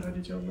sú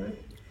nenahraditeľné.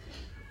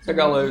 Tak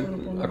ale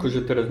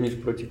akože teraz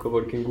nič proti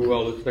coworkingu,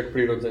 ale to tak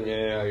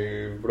prirodzene aj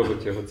v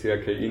robote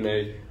hociakej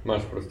inej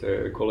máš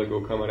proste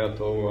kolegov,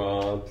 kamarátov a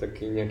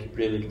taký nejaký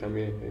prienik tam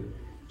je.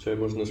 Čo je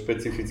možno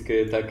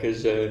špecifické je také,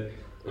 že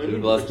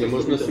vlastne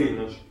možno si...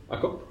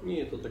 Ako?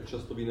 Nie je to tak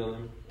často vydané.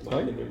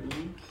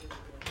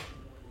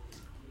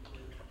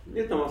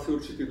 je tam asi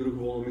určitý druh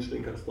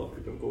voľnomyšlienkarstva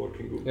pri tom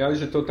coworkingu. Ja,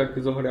 že to tak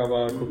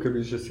zohráva ako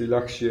keby, že si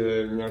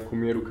ľahšie nejakú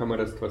mieru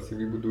kamarátstva si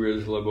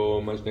vybuduješ, lebo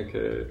máš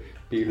nejaké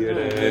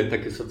piliere,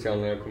 také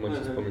sociálne, ako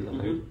máte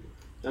spomínal.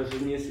 Takže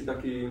nie si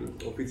taký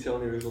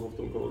oficiálny, vieš, lebo v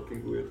tom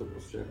coworkingu je to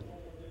proste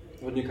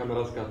hodne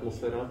kamarátska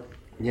atmosféra.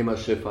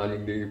 Nemáš šéfa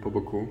nikdy po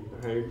boku.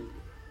 Hej.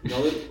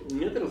 No ale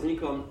mne teraz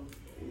vznikla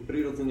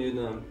prirodzene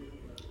jedna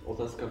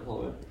otázka v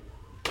hlave.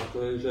 A to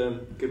je, že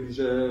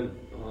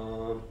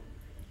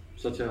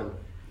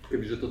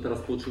kebyže to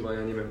teraz počúva,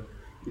 ja neviem,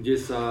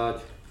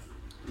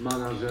 10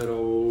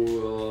 manažerov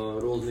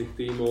rôznych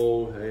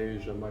tímov,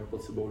 hej, že majú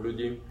pod sebou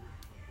ľudí.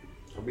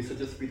 Aby sa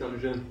ťa spýtali,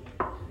 že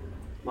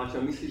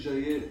Maťa, myslíš, že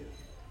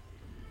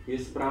je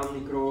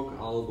správny krok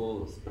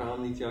alebo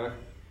správny ťah,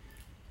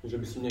 že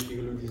by som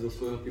nejakých ľudí zo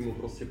svojho tímu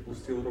proste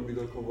pustil robiť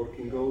do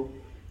coworkingov?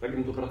 Tak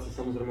im to práca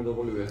samozrejme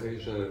dovoľuje, hej,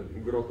 že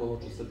gro toho,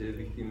 čo sa deje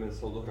v ich týme,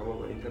 sa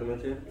odohráva na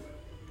internete.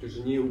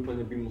 Takže nie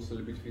úplne by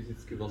museli byť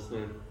fyzicky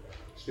vlastne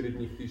 4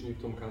 dní v týždni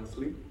v tom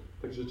kancli.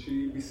 Takže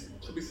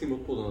čo by si im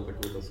odpovedal na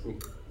takú otázku?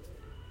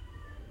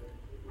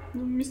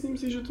 No, myslím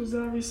si, že to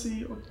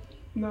závisí od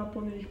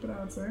náplne ich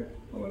práce,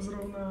 ale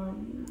zrovna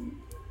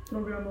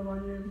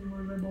programovanie,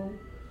 vývoj webov.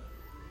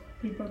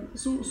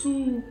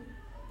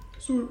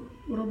 Sú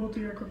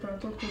roboty ako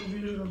táto, ktorú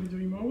vieš robiť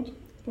remote.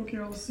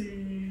 Pokiaľ si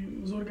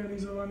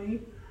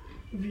zorganizovaný,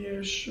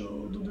 vieš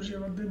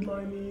dodržiavať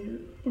deadliny,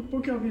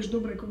 pokiaľ vieš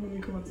dobre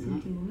komunikovať s tým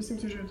týmom. Myslím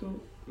si, že je to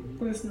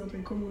presne o tej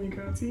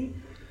komunikácii.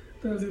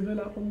 Teraz je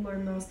veľa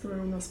online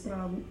nástrojov na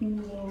správu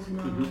úloh,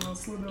 na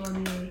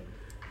sledovanie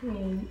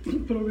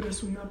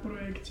progresu na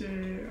projekte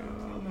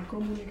a na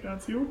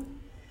komunikáciu.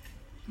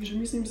 Takže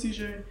myslím si,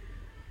 že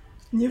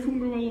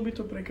nefungovalo by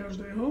to pre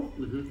každého,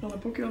 ale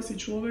pokiaľ si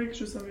človek,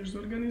 že sa vieš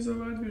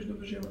zorganizovať, vieš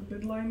dodržiavať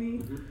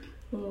deadliny,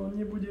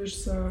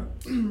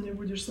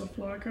 nebudeš sa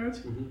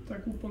flákať,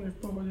 tak úplne v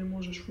pohode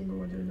môžeš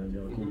fungovať aj na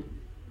diaľku.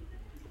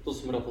 To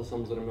som rátal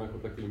samozrejme ako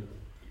taký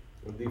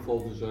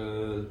default, že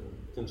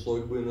ten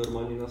človek bude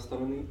normálne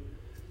nastavený,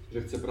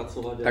 že chce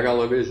pracovať. Tak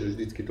ale vieš, že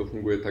vždycky to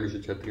funguje tak, že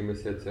ťa 3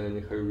 mesiace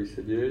nechajú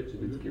vysiedeť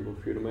vždycky vo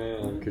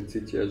firme a keď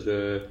cítia,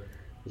 že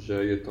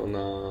je to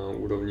na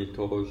úrovni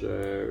toho, že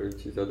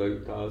ti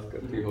zadajú task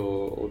a ty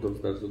ho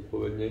odovzdáš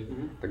zodpovedne,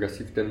 tak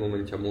asi v ten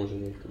moment ťa môže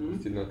niekto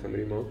pustiť na ten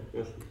remote.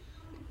 Jasne.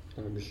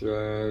 Takže...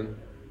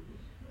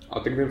 A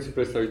tak viem si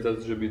predstaviť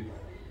zase, že by...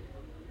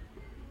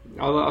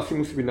 Ale asi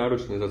musí byť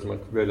náročné zase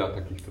mať veľa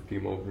takýchto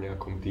tímov v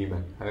nejakom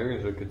tíme.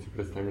 Hej? Že keď si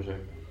predstavím,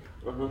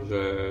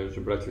 že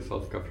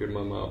bratislavská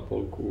firma má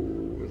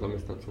polku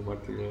zamestnancov v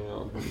Martine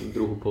a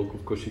druhú polku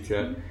v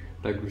Košiciach,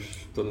 tak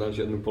už to na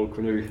žiadnu polku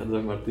nevychádza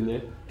v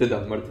Martine.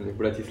 Teda v Martine, v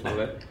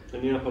Bratislave. A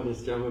nenápadne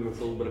stiahujeme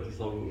celú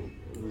Bratislavu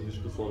zo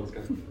zvyšku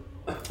Slovenska.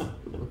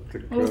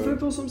 Ale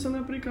stretol som sa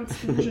napríklad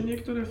s tým, že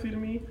niektoré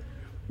firmy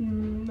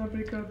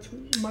napríklad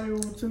majú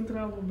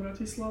centrálu v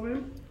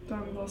Bratislave,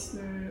 tam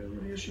vlastne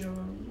riešia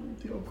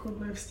tie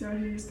obchodné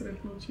vzťahy,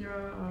 stretnutia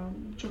a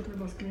čo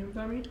treba s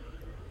klientami.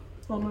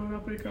 Ale majú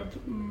napríklad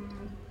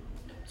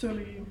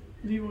celý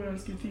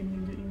vývojársky tím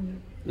niekde inde.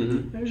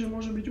 Takže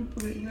môže byť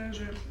úplne iné,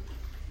 že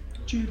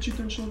či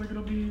ten človek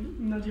robí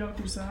na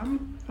diaľku sám,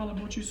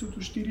 alebo či sú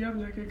tu 4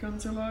 v nejakej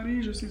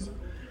kancelárii,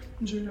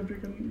 že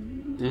napríklad,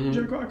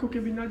 že ako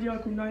keby na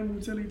diaľku najmú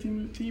celý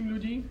tým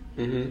ľudí,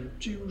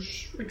 či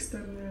už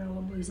externe,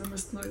 alebo ich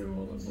zamestnajú,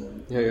 alebo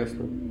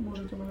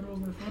môže to mať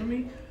rôzne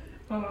formy.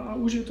 A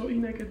už je to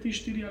iné, keď tí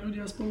 4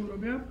 ľudia spolu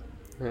robia.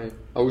 Hej.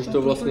 A už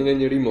to vlastne nie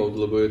je remote,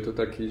 lebo je to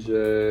taký,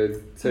 že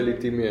celý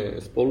tým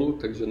je spolu,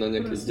 takže na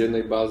nejakej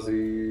dennej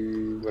bázi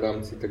v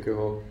rámci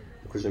takého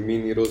akože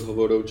mini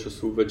rozhovorov, čo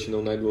sú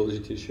väčšinou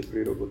najdôležitejšie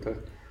pri robotách,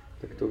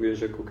 tak to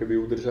vieš ako keby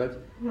udržať.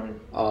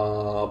 A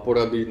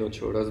porady, no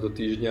čo, raz do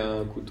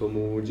týždňa ku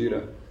tomu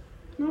Jira.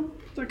 No,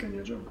 také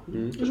niečo.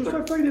 Takže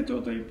fakt je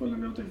to podľa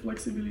mňa o tej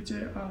flexibilite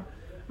a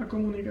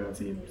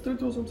komunikácii.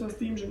 Stretol som sa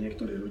s tým, že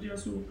niektorí ľudia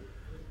sú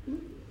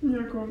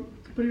nejako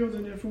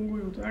prirodzene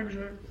fungujú tak,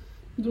 že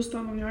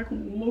dostanú nejakú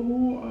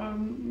úlohu a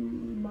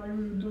majú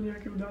ju do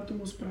nejakého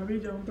dátumu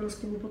spraviť a on teraz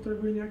k tomu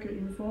potrebuje nejaké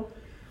info,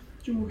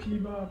 čo mu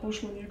chýba a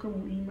pošle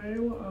niekomu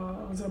e-mail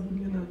a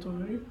zabudne na to,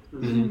 hej.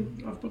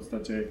 A v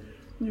podstate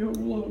jeho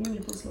úlohou není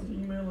poslať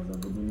e-mail a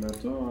zabudnúť na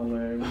to,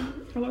 ale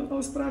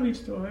spraviť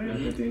to, hej. A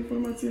keď tie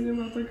informácie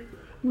nemá, tak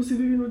musí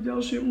vyvinúť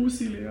ďalšie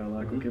úsilie,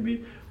 ale ako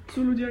keby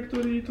sú ľudia,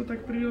 ktorí to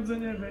tak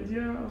prirodzene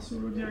vedia a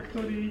sú ľudia,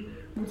 ktorí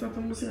buď sa to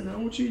musia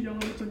naučiť,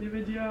 alebo to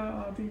nevedia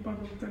a tým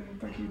pádom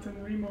ten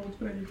remote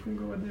pre nich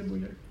fungovať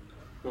nebude.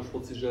 Máš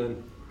pocit, že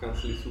v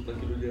kanceli sú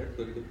takí ľudia,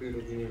 ktorí to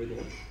prirodzene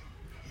vedia?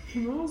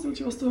 No,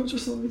 zatiaľ z toho, čo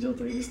som videl,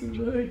 tak myslím,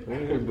 že hej.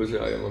 Bože,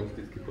 a ja mám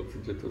vždycky pocit,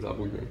 že to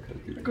zabudnem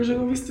každý. Akože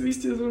no, vy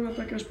ste zrovna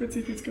taká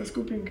špecifická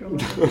skupinka, lebo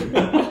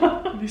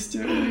vy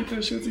ste urité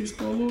všetci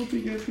spolu,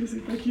 tí getky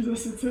si taký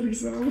zase celý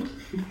sám.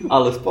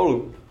 Ale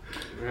spolu.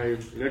 Hej,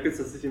 ja keď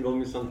sa cítim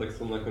veľmi sám, tak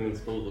som nakoniec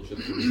spolu so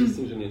všetkým.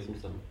 Myslím, že nie som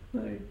sám.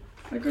 Hej.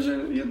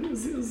 Akože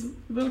s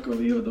veľkou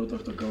výhodou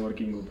tohto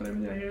coworkingu pre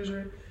mňa je, že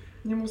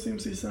nemusím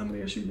si sám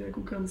riešiť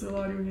nejakú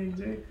kanceláriu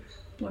niekde.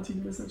 platiť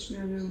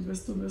mesačne, ja neviem,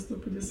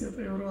 200-250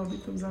 eur a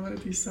byť tam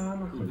zavretý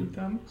sám a chodiť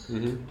tam.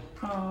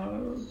 A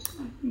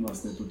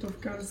vlastne tuto v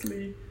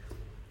kancli,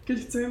 keď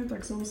chcem,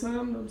 tak som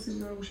sám, dám si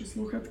na uši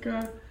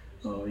sluchatka.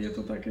 Je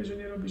to také, že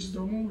nerobíš z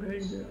domu,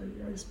 hej, kde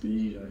aj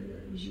spíš, aj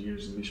žiješ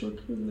zvyšok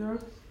dňa,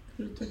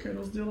 je to také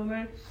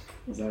rozdelené.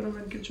 A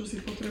zároveň, keď čo si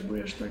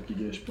potrebuješ, tak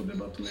ideš,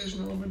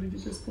 podebatuješ na obed,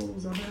 idete spolu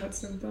zabehať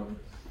sem tam.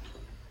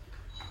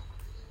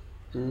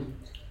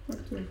 Tak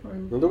to je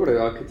fajn. No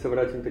dobre, a keď sa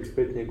vrátim tak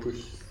spätne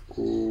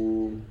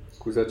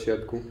ku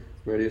začiatku,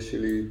 sme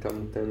riešili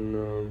tam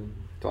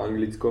to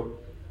Anglicko.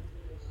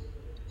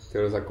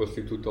 Teraz ako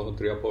si tu toho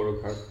 3,5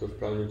 roka, to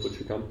správne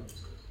počítam.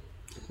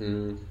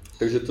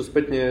 Takže to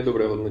spätne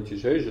dobre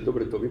hodnotíš, hej? Že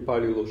dobre to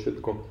vypálilo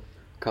všetko.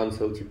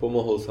 Cancel ti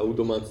pomohol sa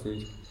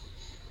udomácniť.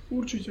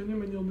 Určite,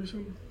 nemenil by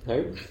som.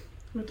 Hej?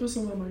 To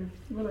som vám aj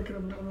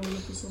veľakrát vravel,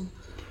 že to som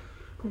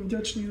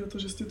vďačný za to,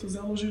 že ste to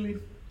založili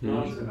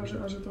a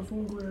že to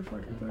funguje,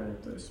 fakt,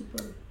 to je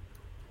super.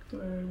 To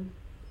je...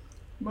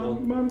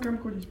 Mám kam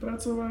chodiť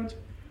pracovať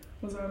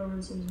a zároveň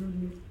som s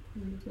ľuďmi.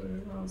 To je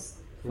vás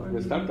fajn.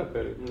 Sme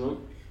startuperi.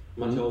 No,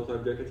 Maťo, to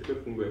aj vďaka tebe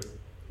funguje.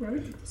 Tak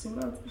to som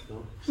rád.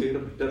 No,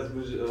 teraz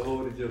budeš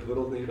hovoriť v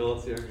rôznych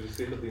reláciách, že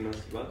si hrdý na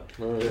seba,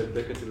 že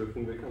vďaka tebe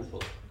funguje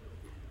Cancel.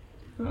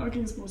 A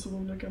akým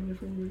spôsobom vďaka mne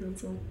funguje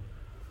Cancel?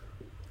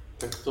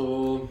 Tak to...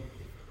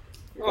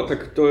 No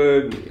tak to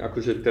je,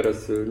 akože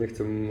teraz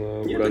nechcem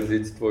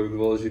uraziť tvoju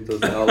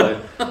dôležitosť, ale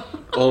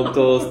on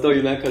to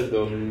stojí na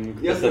každom,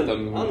 kto sa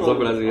tam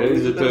zobrazí,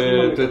 že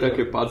to je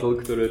také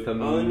puzzle, ktoré tam...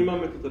 Ale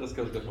nemáme tu teraz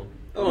každého.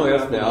 No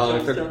jasné,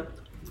 ale tak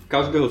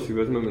každého si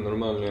vezmeme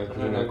normálne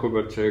akože na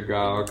koberček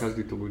a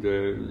každý to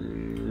bude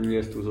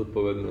niesť tú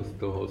zodpovednosť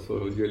toho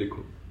svojho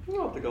dieliku.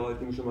 No tak ale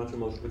aj tým, že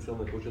Maťo mal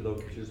špeciálne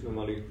požiadavky, že sme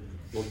mali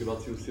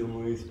motiváciu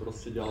silnú ísť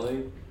proste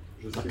ďalej.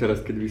 A teraz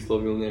keď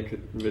vyslovil nejaké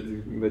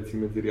veci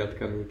medzi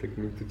riadkami, tak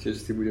my tu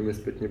tiež si budeme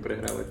spätne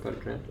prehrávať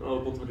párkrát.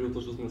 Ale potvrdil to,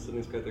 že sme sa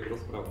dneska aj tak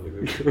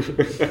rozprávali.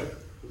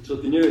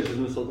 Čo ty nevieš, že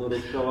sme sa o tom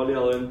rozprávali,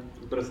 ale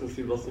presne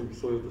si vlastne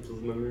vyslovil to, čo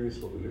sme my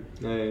vyslovili.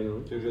 No.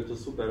 Takže je to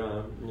super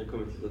a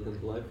ďakujem ti za ten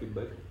live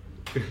feedback.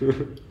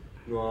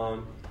 No a...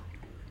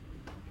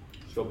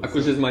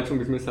 Akože s Maťom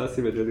by sme sa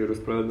asi vedeli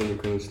rozprávať do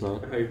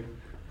nekonečna. Hej.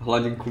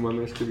 Hladinku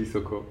máme ešte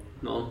vysoko.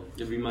 No,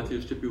 vy máte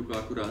ešte pivko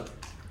akurát.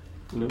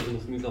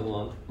 Možno si mi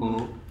zavolám.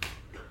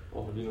 O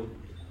hodinu.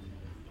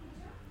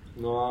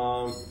 No a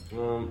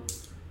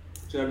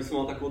čo ja by som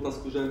mal takú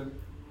otázku, že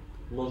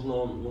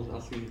možno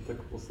asi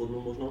takú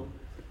poslednú možno,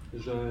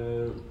 že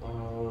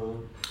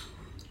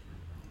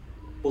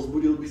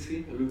pozbudil by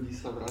si ľudí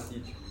sa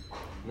vrátiť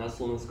na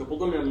Slovensko.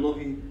 Podľa mňa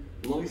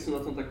mnohí sú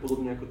na tom tak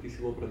podobne, ako ty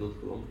si bol pred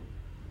odchodom.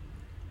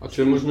 A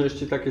čo je možno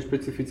ešte také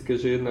špecifické,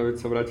 že jedna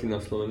vec sa vráti na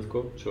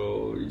Slovensko,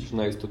 čo ideš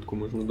na istotku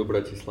možno do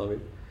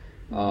Bratislavy.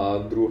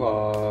 A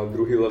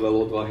druhý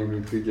level odvahy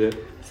mi príde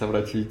sa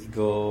vrátiť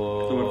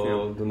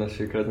do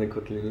našej krásnej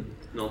kotliny.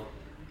 No.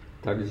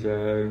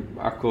 Takže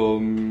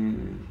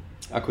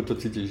ako to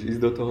cítiš? Ísť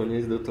do toho,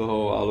 neísť do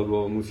toho,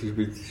 alebo musíš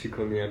byť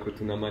šikovný ako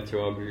tu na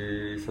Maťo,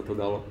 aby sa to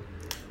dalo?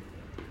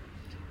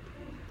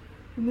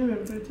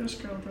 Neviem, to je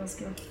ťažká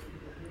otázka.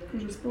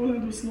 Akože z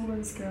pohľadu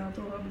Slovenska a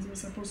toho, aby sme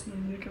sa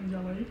posunuli niekam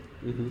ďalej,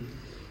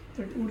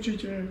 tak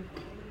určite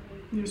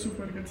je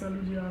super, keď sa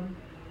ľudia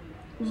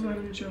zo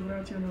zahraničia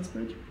vrátia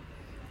naspäť,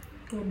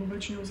 lebo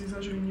väčšinou si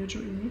zažili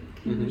niečo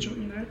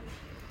iné.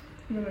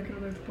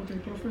 Veľakrát aj po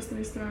tej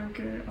profesnej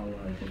stránke, ale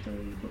aj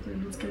po tej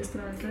ľudskej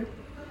stránke,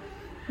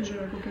 že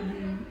ako keby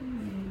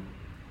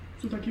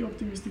sú takí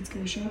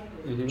optimistickejší,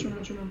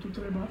 čo nám tu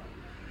treba.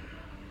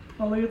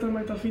 Ale je tam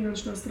aj tá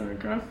finančná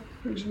stránka,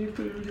 takže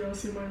niektorí ľudia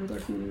asi majú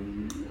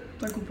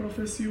takú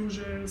profesiu,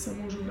 že sa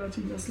môžu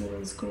vrátiť na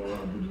Slovensko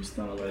a budú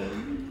stále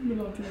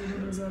relatívne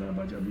dobre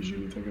zarábať, aby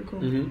žili tak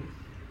ako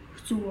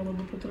chcú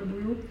alebo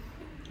potrebujú.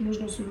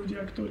 Možno sú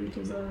ľudia, ktorí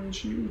to v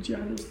zahraničí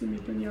utiahnu s tými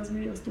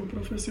peniazmi a s tou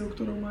profesiou,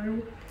 ktorou majú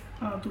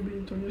a tu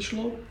by im to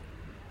nešlo.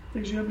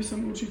 Takže ja by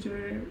som určite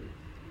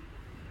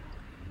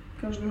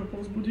každého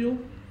povzbudil,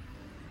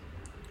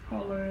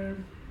 ale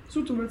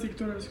sú tu veci,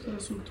 ktoré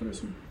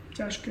sú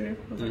ťažké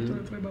a za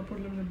ktoré treba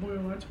podľa mňa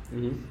bojovať.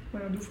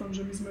 A ja dúfam,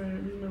 že my sme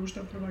už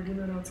tá prvá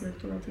generácia,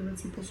 ktorá tie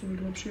veci posunie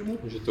k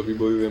lepšiemu. Že to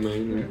vybojujeme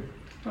iné.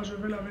 A že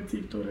veľa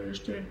vecí, ktoré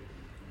ešte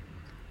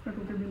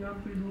ako keby nám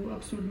prídu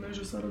absurdné,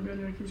 že sa robia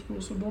nejakým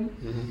spôsobom.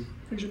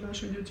 Takže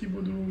naše deti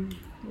budú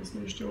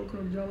vlastne ešte o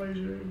krok ďalej,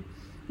 že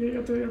ja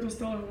to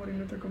stále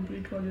hovorím na takom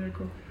príklade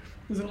ako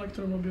s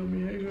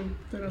elektromobilmi, že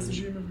teraz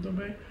žijeme v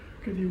dobe,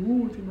 kedy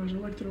ty máš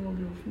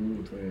elektromobil,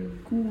 to je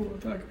cool a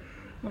tak.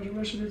 A že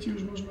naše deti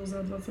už možno za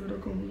 20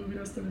 rokov budú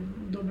vyrastať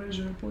v dobe,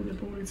 že pôjde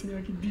po ulici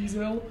nejaký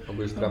diesel a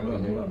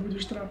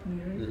budeš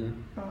trápny.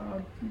 A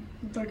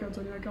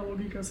takáto nejaká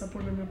logika sa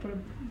podľa mňa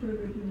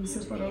prebehne do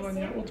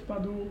separovania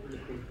odpadu,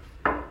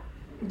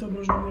 do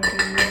možno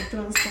nejakej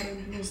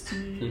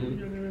transparentnosti,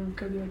 ja neviem,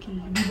 nejakých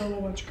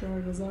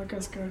vybavovačkách a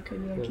zákazkách,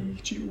 nejakých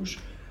či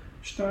už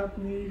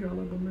štátnych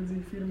alebo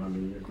medzi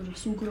firmami akože v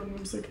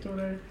súkromnom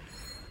sektore,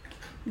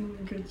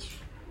 keď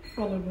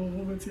alebo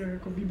vo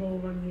veciach ako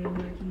vybavovanie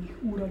nejakých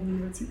úradných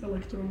vecí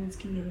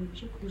elektronických,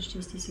 že určite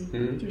ste si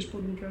tiež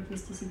podnikáte,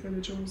 ste si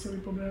kadečo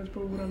museli pobehať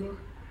po úradoch.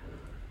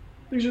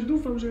 Takže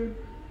dúfam, že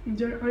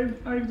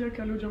aj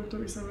vďaka ľuďom,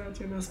 ktorí sa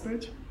vrátia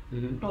naspäť,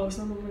 ale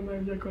samozrejme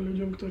aj vďaka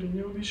ľuďom, ktorí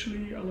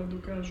neodišli, ale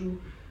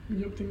dokážu byť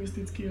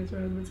optimistickí a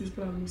ťahať veci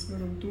správnym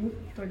smerom tu,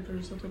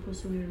 takže sa to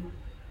posunie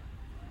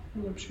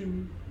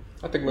lepším.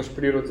 A tak máš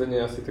prirodzene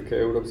asi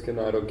také európske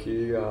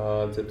nároky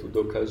a ťa tu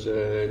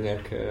dokáže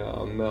nejaké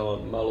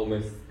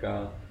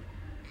malomestská,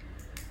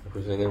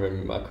 akože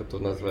neviem ako to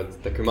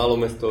nazvať, také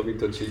malomesto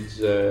vytočiť,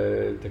 že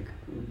tak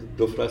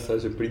do frasa,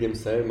 že prídem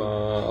sem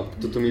a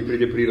toto mi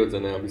príde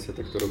prirodzené, aby sa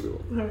takto robilo.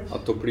 A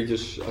to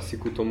prídeš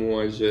asi ku tomu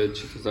aj, že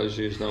či to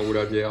zažiješ na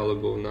úrade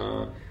alebo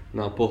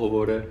na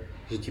pohovore,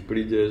 že ti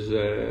príde,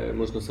 že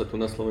možno sa tu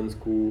na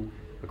Slovensku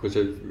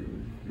akože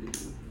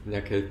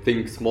nejaké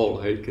think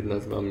small, hej, keď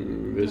nazvám,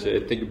 že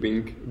je think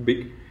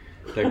big,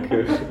 tak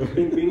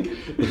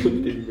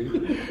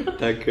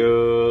tak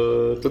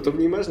toto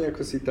vnímaš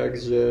nejako si tak,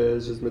 že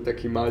sme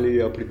takí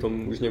malí a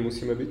pritom už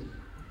nemusíme byť?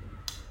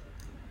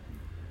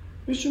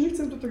 Ešte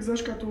nechcem to tak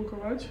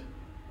zaškatulkovať,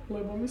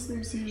 lebo myslím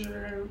si,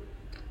 že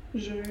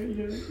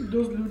je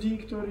dosť ľudí,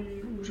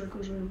 ktorí už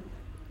akože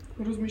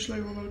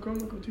rozmýšľajú o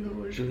veľkom, ako ty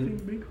hovoríš,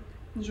 think big,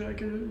 že aj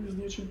keď s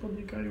niečím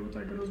podnikajú,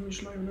 tak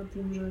rozmýšľajú nad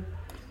tým, že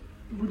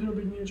bude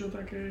robiť niečo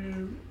také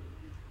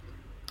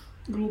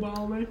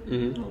globálne,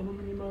 alebo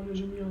minimálne,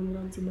 že nie len v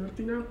rámci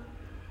Martina.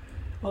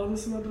 Ale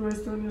zase na druhej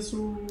strane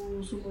sú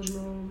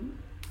možno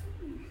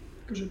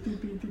akože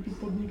typy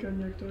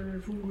podnikania, ktoré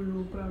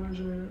fungujú práve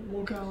že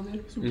lokálne,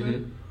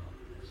 super.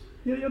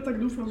 Ja tak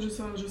dúfam, že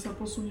sa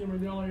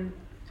posunieme ďalej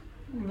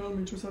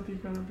veľmi, čo sa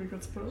týka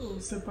napríklad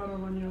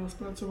separovania a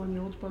spracovania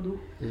odpadu.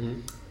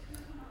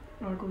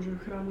 A akože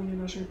chránenie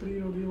našej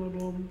prírody,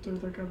 lebo to je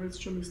taká vec,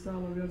 čo mi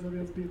stále viac a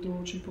viac bije do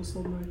očí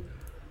posledné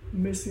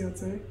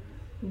mesiace.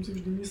 Som si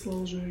vždy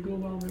myslel, že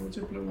globálne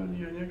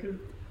otepľovanie a nejaké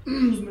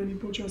zmeny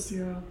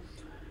počasia,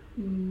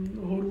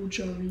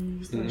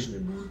 horúčavy, strašné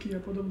búrky a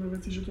podobné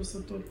veci, že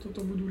toto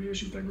budú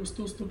riešiť tak o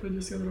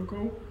 100-150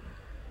 rokov.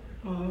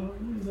 A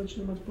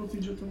začnem mať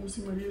pocit, že to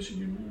musíme riešiť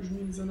už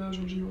my za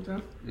nášho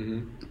života.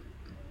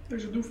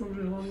 Takže dúfam,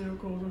 že hlavne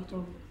okolo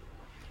tohto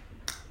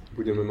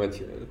budeme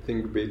mať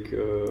think big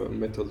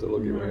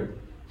metodológiu.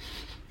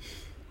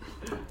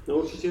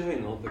 No určite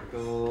hej, no, tak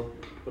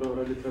v prvom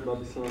rade treba,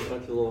 aby sa nám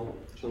vrátilo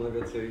čo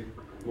najviacej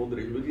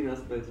múdrych ľudí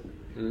naspäť.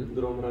 V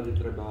druhom rade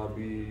treba,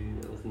 aby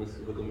sme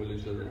si uvedomili,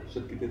 že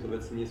všetky tieto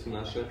veci nie sú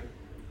naše,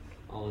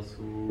 ale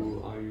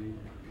sú aj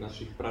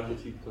našich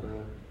pradetí, ktoré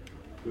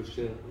tu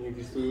ešte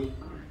neexistujú.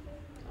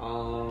 A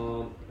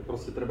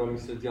proste treba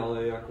myslieť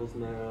ďalej, ako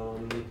sme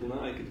my tu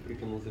aj keď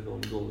prítomnosť je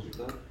veľmi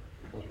dôležitá.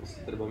 A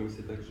proste treba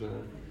myslieť tak, že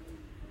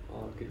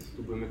keď si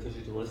tu budeme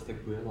ťažiť les,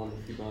 tak bude hlavne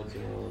chýbať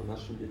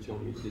našim deťom,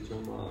 ich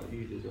deťom a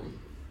ich deťom.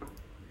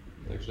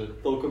 Takže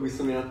toľko by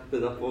som ja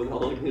teda povedal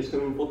k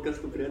dnešnému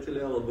podcastu,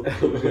 priatelia, lebo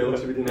to už je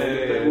očividne na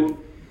jednu tému.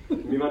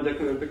 My vám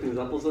ďakujeme pekne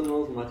za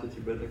pozornosť, Máte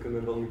tebe ďakujeme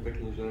veľmi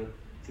pekne, že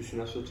si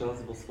našiel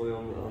čas vo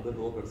svojom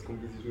developerskom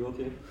busy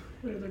živote.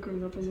 Ja ďakujem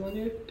za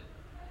pozvanie.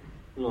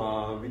 No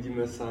a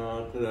vidíme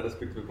sa, teda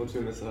respektíve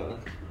počujeme sa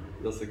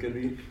zase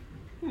kedy.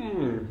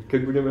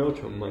 Keď budeme o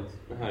čom mať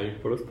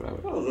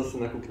porozprávať. Ale zase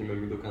nakúkneme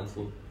my do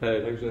kanclu.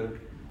 Takže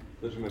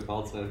držíme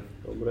palce.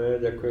 Dobre,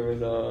 ďakujeme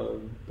za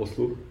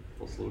posluch.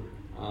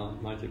 A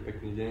majte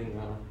pekný deň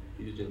a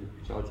týždeň.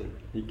 Čaute.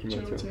 Díky,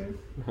 Maťo. Čaute.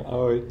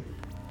 Ahoj.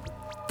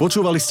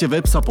 Počúvali ste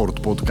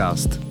WebSupport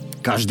podcast.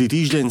 Každý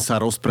týždeň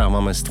sa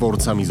rozprávame s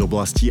tvorcami z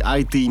oblasti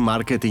IT,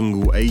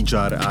 marketingu,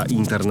 HR a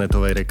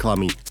internetovej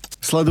reklamy.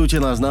 Sledujte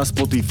nás na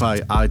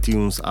Spotify,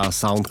 iTunes a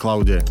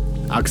Soundcloude.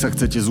 Ak sa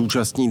chcete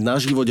zúčastniť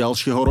naživo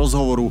ďalšieho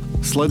rozhovoru,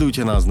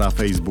 sledujte nás na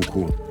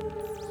Facebooku.